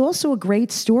excited. It's also a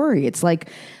great story. It's like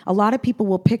a lot of people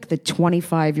will pick the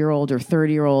 25-year-old or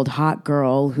 30-year-old hot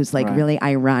girl who's like really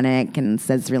ironic and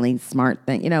says really smart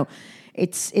things. You know,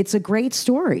 it's a great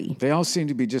story. They all seem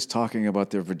to be just talking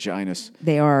about their vaginas.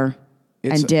 They are.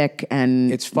 And dick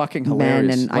and it's fucking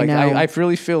hilarious. And like, I know. I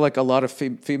really feel like a lot of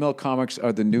female comics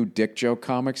are the new dick joke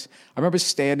comics. I remember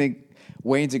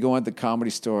waiting to go into the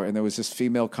Comedy Store, and there was this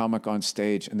female comic on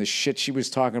stage, and the shit she was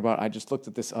talking about, I just looked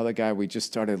at this other guy, we just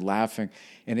started laughing,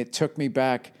 and it took me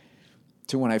back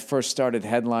to when I first started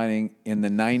headlining in the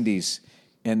 90s,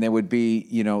 and there would be,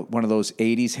 you know, one of those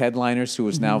 80s headliners who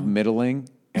was now middling,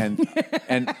 and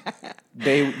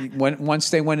once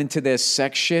they went into their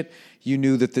sex shit, you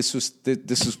knew that this was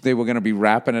they were going to be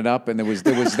wrapping it up, and there was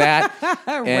that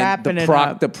and Wrapping it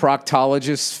up. the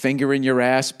proctologist finger in your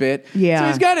ass bit. Yeah. So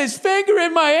he's got his finger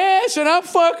in my ass, and I'm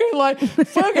fucking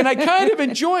I kind of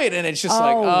enjoy it, and it's just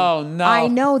like, oh no, I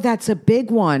know that's a big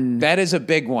one. that is a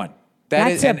big one.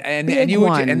 That's a big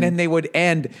one. And then they would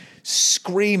end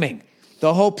screaming.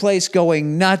 The whole place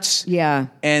going nuts. Yeah.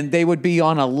 And they would be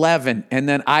on 11. And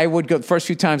then I would go, first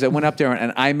few times I went up there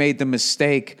and I made the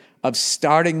mistake of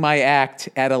starting my act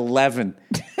at 11.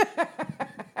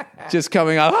 Just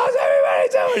coming up, how's everybody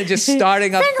doing? And just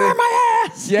starting up. Finger in my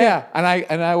ass. Yeah. And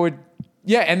I would,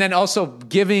 yeah. And then also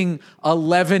giving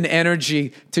 11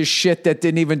 energy to shit that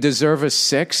didn't even deserve a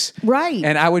 6. Right.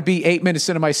 And I would be 8 minutes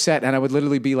into my set and I would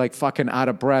literally be like fucking out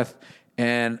of breath.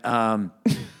 And,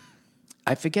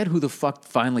 I forget who the fuck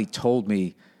finally told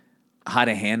me how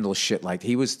to handle shit. Like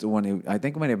he was the one who, I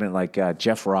think it might have been like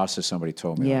Jeff Ross or somebody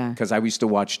told me. Yeah. Because I used to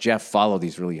watch Jeff follow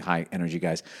these really high energy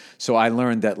guys. So I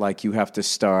learned that like you have to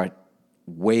start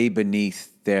way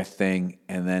beneath their thing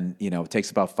and then, you know, it takes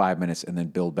about 5 minutes and then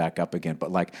build back up again.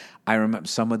 But like I remember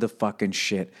some of the fucking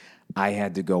shit I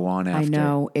had to go on after. I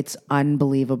know. It's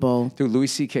unbelievable. Dude, Louis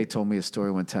C.K. told me a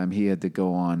story one time. He had to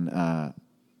go on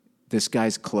this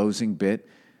guy's closing bit.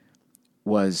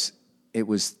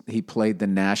 He played the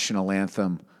national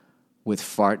anthem with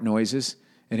fart noises,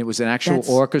 and it was an actual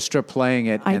orchestra playing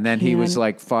it, and then he was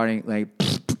like farting,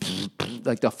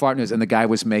 like the fart noise, and the guy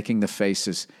was making the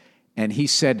faces, and he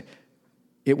said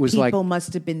it was People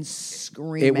must have been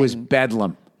screaming. it was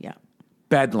bedlam, Yeah.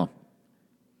 bedlam,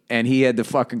 and he had to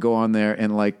fucking go on there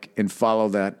and follow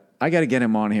that. I got to get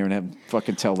him on here and have him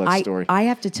fucking tell that story. I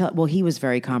have to tell. Well, he was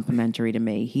very complimentary to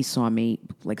me. He saw me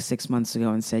like 6 months ago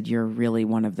and said, "You're really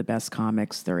one of the best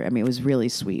comics there." I mean, it was really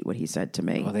sweet what he said to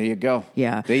me. Well, there you go.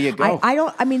 Yeah, there you go.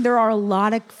 I mean, there are a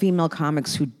lot of female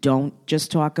comics who don't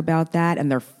just talk about that,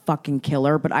 and they're fucking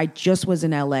killer. But I just was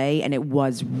in LA, and it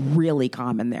was really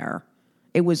common there.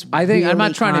 It was. I think really I'm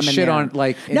not trying to shit there. on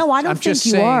like. No, I don't I'm think just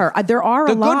you saying, are. There are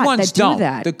a lot good ones that do don't.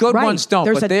 that. The good Right. ones don't.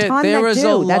 There's but a ton there that is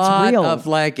do. a That's lot real. of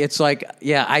like. It's like,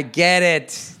 yeah, I get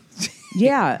it.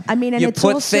 Yeah, I mean, and you it's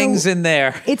put also, things in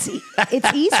there. It's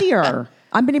easier.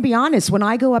 I'm going to be honest. When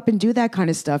I go up and do that kind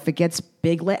of stuff, it gets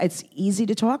big. It's easy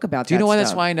to talk about. Do you know why stuff.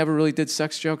 that's why I never really did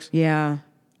sex jokes? Yeah.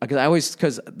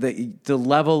 because the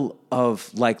level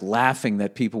of like laughing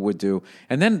that people would do,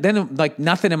 and then like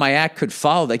nothing in my act could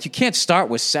follow. Like you can't start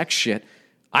with sex shit.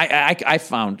 I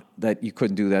found that you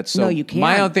couldn't do that. So no, you can't.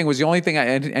 My own thing was the only thing.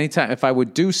 Anytime if I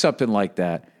would do something like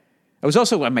that, it was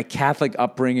also my Catholic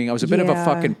upbringing. I was a bit of a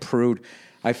fucking prude,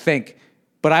 I think.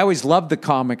 But I always loved the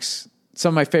comics. Some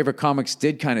of my favorite comics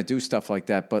did kind of do stuff like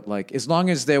that. But like, as long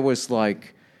as there was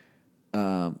like,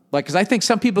 because I think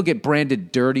some people get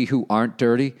branded dirty who aren't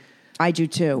dirty. I do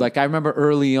too. Like I remember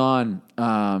early on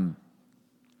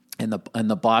in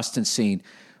the Boston scene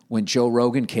when Joe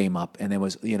Rogan came up, and there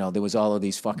was all of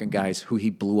these fucking guys who he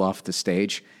blew off the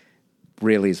stage.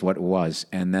 Really is what it was.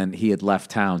 And then he had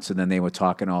left town, so then they were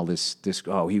talking all this.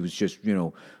 Oh, he was just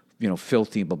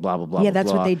filthy, blah blah blah blah. Yeah,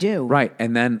 that's blah. what they do, right?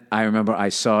 And then I remember I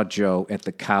saw Joe at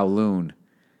the Kowloon,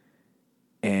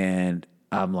 and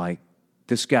I'm like,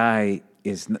 this guy's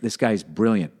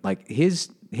brilliant. Like his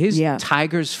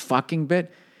Tiger's fucking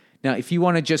bit. Now, if you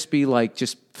want to just be like,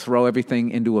 just throw everything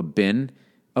into a bin,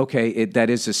 okay, that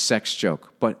is a sex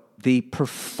joke. But the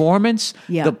performance,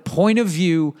 the point of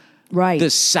view, right,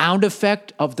 the sound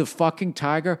effect of the fucking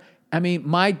tiger. I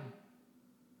mean,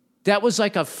 that was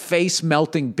like a face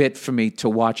melting bit for me to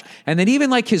watch. And then even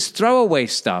like his throwaway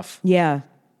stuff. Yeah.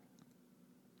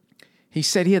 He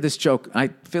said he had this joke. I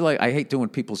feel like I hate doing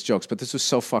people's jokes, but this was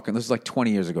so fucking. This was like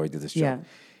 20 years ago. He did this joke. Yeah.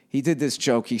 He did this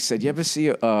joke. He said, "You ever see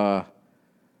you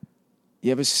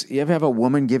ever have a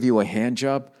woman give you a hand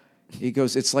job?" He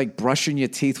goes, "It's like brushing your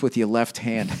teeth with your left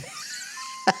hand."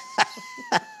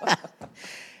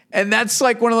 And that's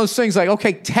like one of those things. Like,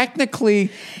 okay, technically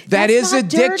that is a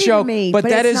dick joke, but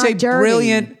that is a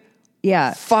brilliant,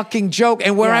 fucking joke.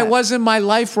 And where I was in my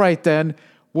life right then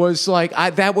was like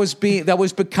those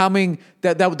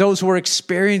were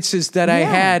experiences that I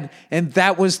had, and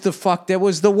that was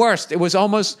the worst. It was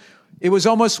almost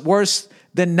worse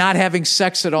than not having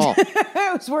sex at all.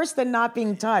 It was worse than not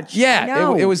being touched.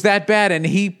 Yeah, it was that bad, and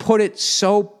he put it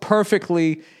so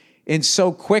perfectly and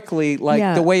so quickly,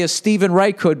 like the way a Stephen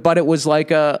Wright could. But it was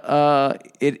like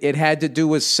it had to do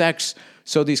with sex.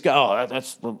 So these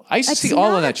guys, I used to see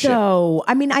all of that shit.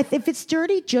 I mean, if it's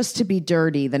dirty just to be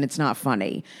dirty, then it's not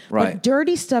funny. Right. But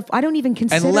dirty stuff, I don't even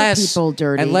consider people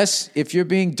dirty. Unless if you're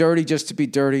being dirty just to be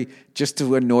dirty, just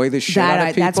to annoy the shit out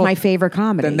of people. That's my favorite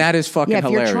comedy. Then that is fucking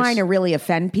hilarious. If you're trying to really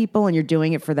offend people and you're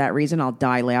doing it for that reason, I'll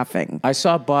die laughing. I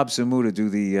saw Bob Zamuda do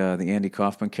the Andy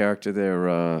Kaufman character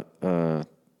there.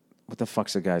 What the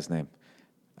fuck's the guy's name?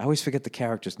 I always forget the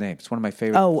character's name. It's one of my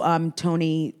favorite.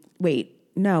 Tony. Wait,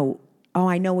 no. Oh,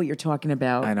 I know what you're talking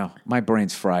about. I know. My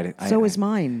brain's fried. So is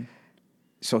mine.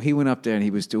 So he went up there and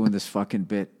he was doing this fucking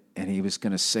bit, and he was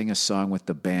going to sing a song with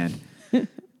the band.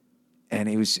 And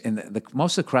he was, and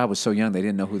most of the crowd was so young they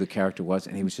didn't know who the character was,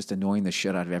 and he was just annoying the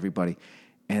shit out of everybody.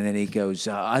 And then he goes,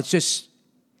 this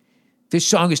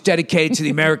song is dedicated to the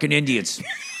American Indians.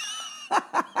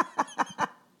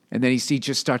 And then he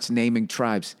just starts naming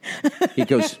tribes. He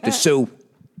goes, the Sioux,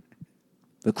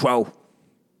 the Crow,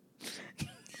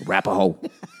 Arapaho,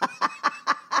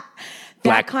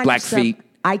 Blackfeet.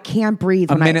 I can't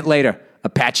breathe. A minute later,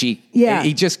 Apache. Yeah.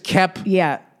 He just kept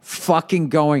fucking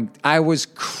going. I was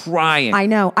crying. I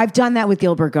know. I've done that with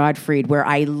Gilbert Gottfried, where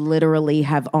I literally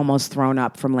have almost thrown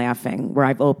up from laughing, where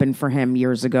I've opened for him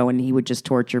years ago and he would just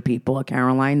torture people at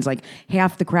Caroline's. Like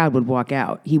half the crowd would walk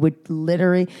out. He would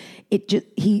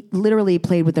he literally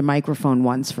played with the microphone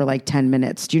once for like 10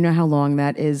 minutes. Do you know how long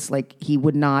that is? Like he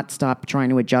would not stop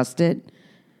trying to adjust it.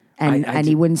 And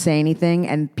he wouldn't say anything,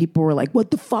 and people were like, "What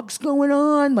the fuck's going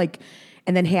on?" Like,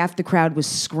 and then half the crowd was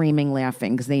screaming,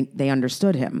 laughing because they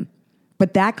understood him.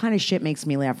 But that kind of shit makes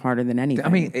me laugh harder than anything. I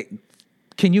mean,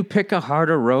 can you pick a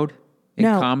harder road in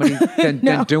comedy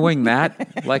than doing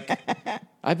that? Like,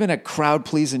 I've been a crowd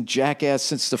pleasing jackass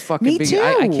since the fucking beginning.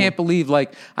 I can't believe,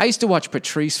 like, I used to watch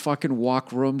Patrice fucking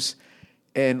walk rooms,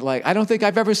 and like, I don't think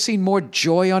I've ever seen more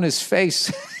joy on his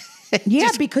face. Yeah,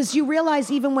 because you realize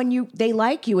even when they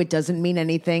like you, it doesn't mean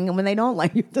anything, and when they don't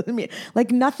like you, it doesn't mean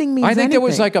like nothing means. I think anything. there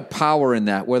was like a power in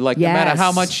that, where like no matter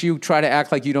how much you try to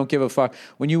act like you don't give a fuck,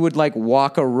 when you would like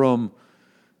walk a room.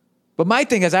 But my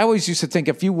thing is, I always used to think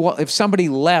if somebody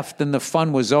left, then the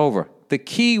fun was over. The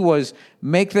key was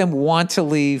make them want to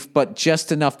leave, but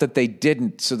just enough that they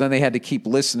didn't. So then they had to keep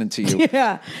listening to you.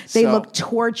 Yeah, they look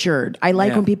tortured. I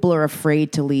like when people are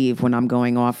afraid to leave when I'm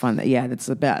going off on that. Yeah, that's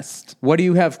the best. What do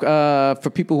you have for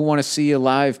people who want to see you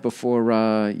live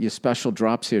before your special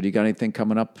drops here? Do you got anything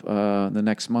coming up the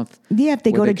next month? Yeah, if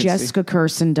they go to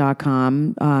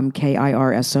jessicakirson.com,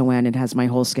 Kirson, it has my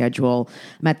whole schedule.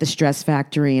 I'm at the Stress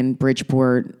Factory in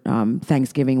Bridgeport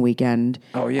Thanksgiving weekend.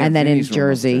 Oh, yeah. And then in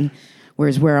Jersey,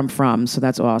 where I'm from. So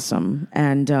that's awesome.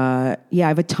 And yeah, I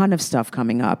have a ton of stuff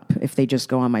coming up. If they just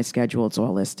go on my schedule, it's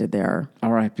all listed there.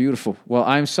 All right, beautiful. Well,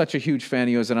 I'm such a huge fan of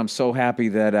yours, and I'm so happy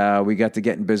that we got to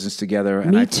get in business together.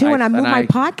 Me too, and I moved my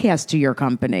podcast to your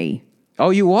company. Oh,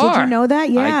 you are? Did you know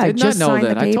that? Yeah, I did just not know signed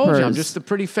that. the I told you, I'm papers. just the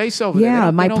pretty face over there. Yeah,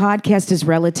 my podcast is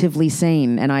Relatively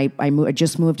Sane, and I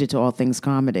just moved it to All Things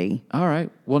Comedy. All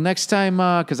right. Well, next time,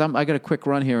 because I got a quick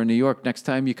run here in New York. Next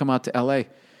time you come out to L.A.,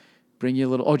 bring you a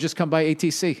little. Oh, just come by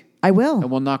ATC. I will, and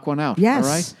we'll knock one out. Yes,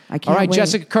 all right. I can't All right, wait.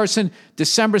 Jessica Kirson,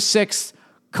 December 6th.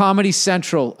 Comedy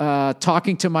Central,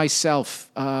 Talking to Myself,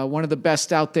 one of the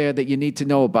best out there that you need to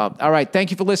know about. All right, thank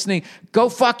you for listening. Go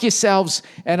fuck yourselves,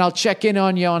 and I'll check in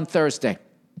on you on Thursday.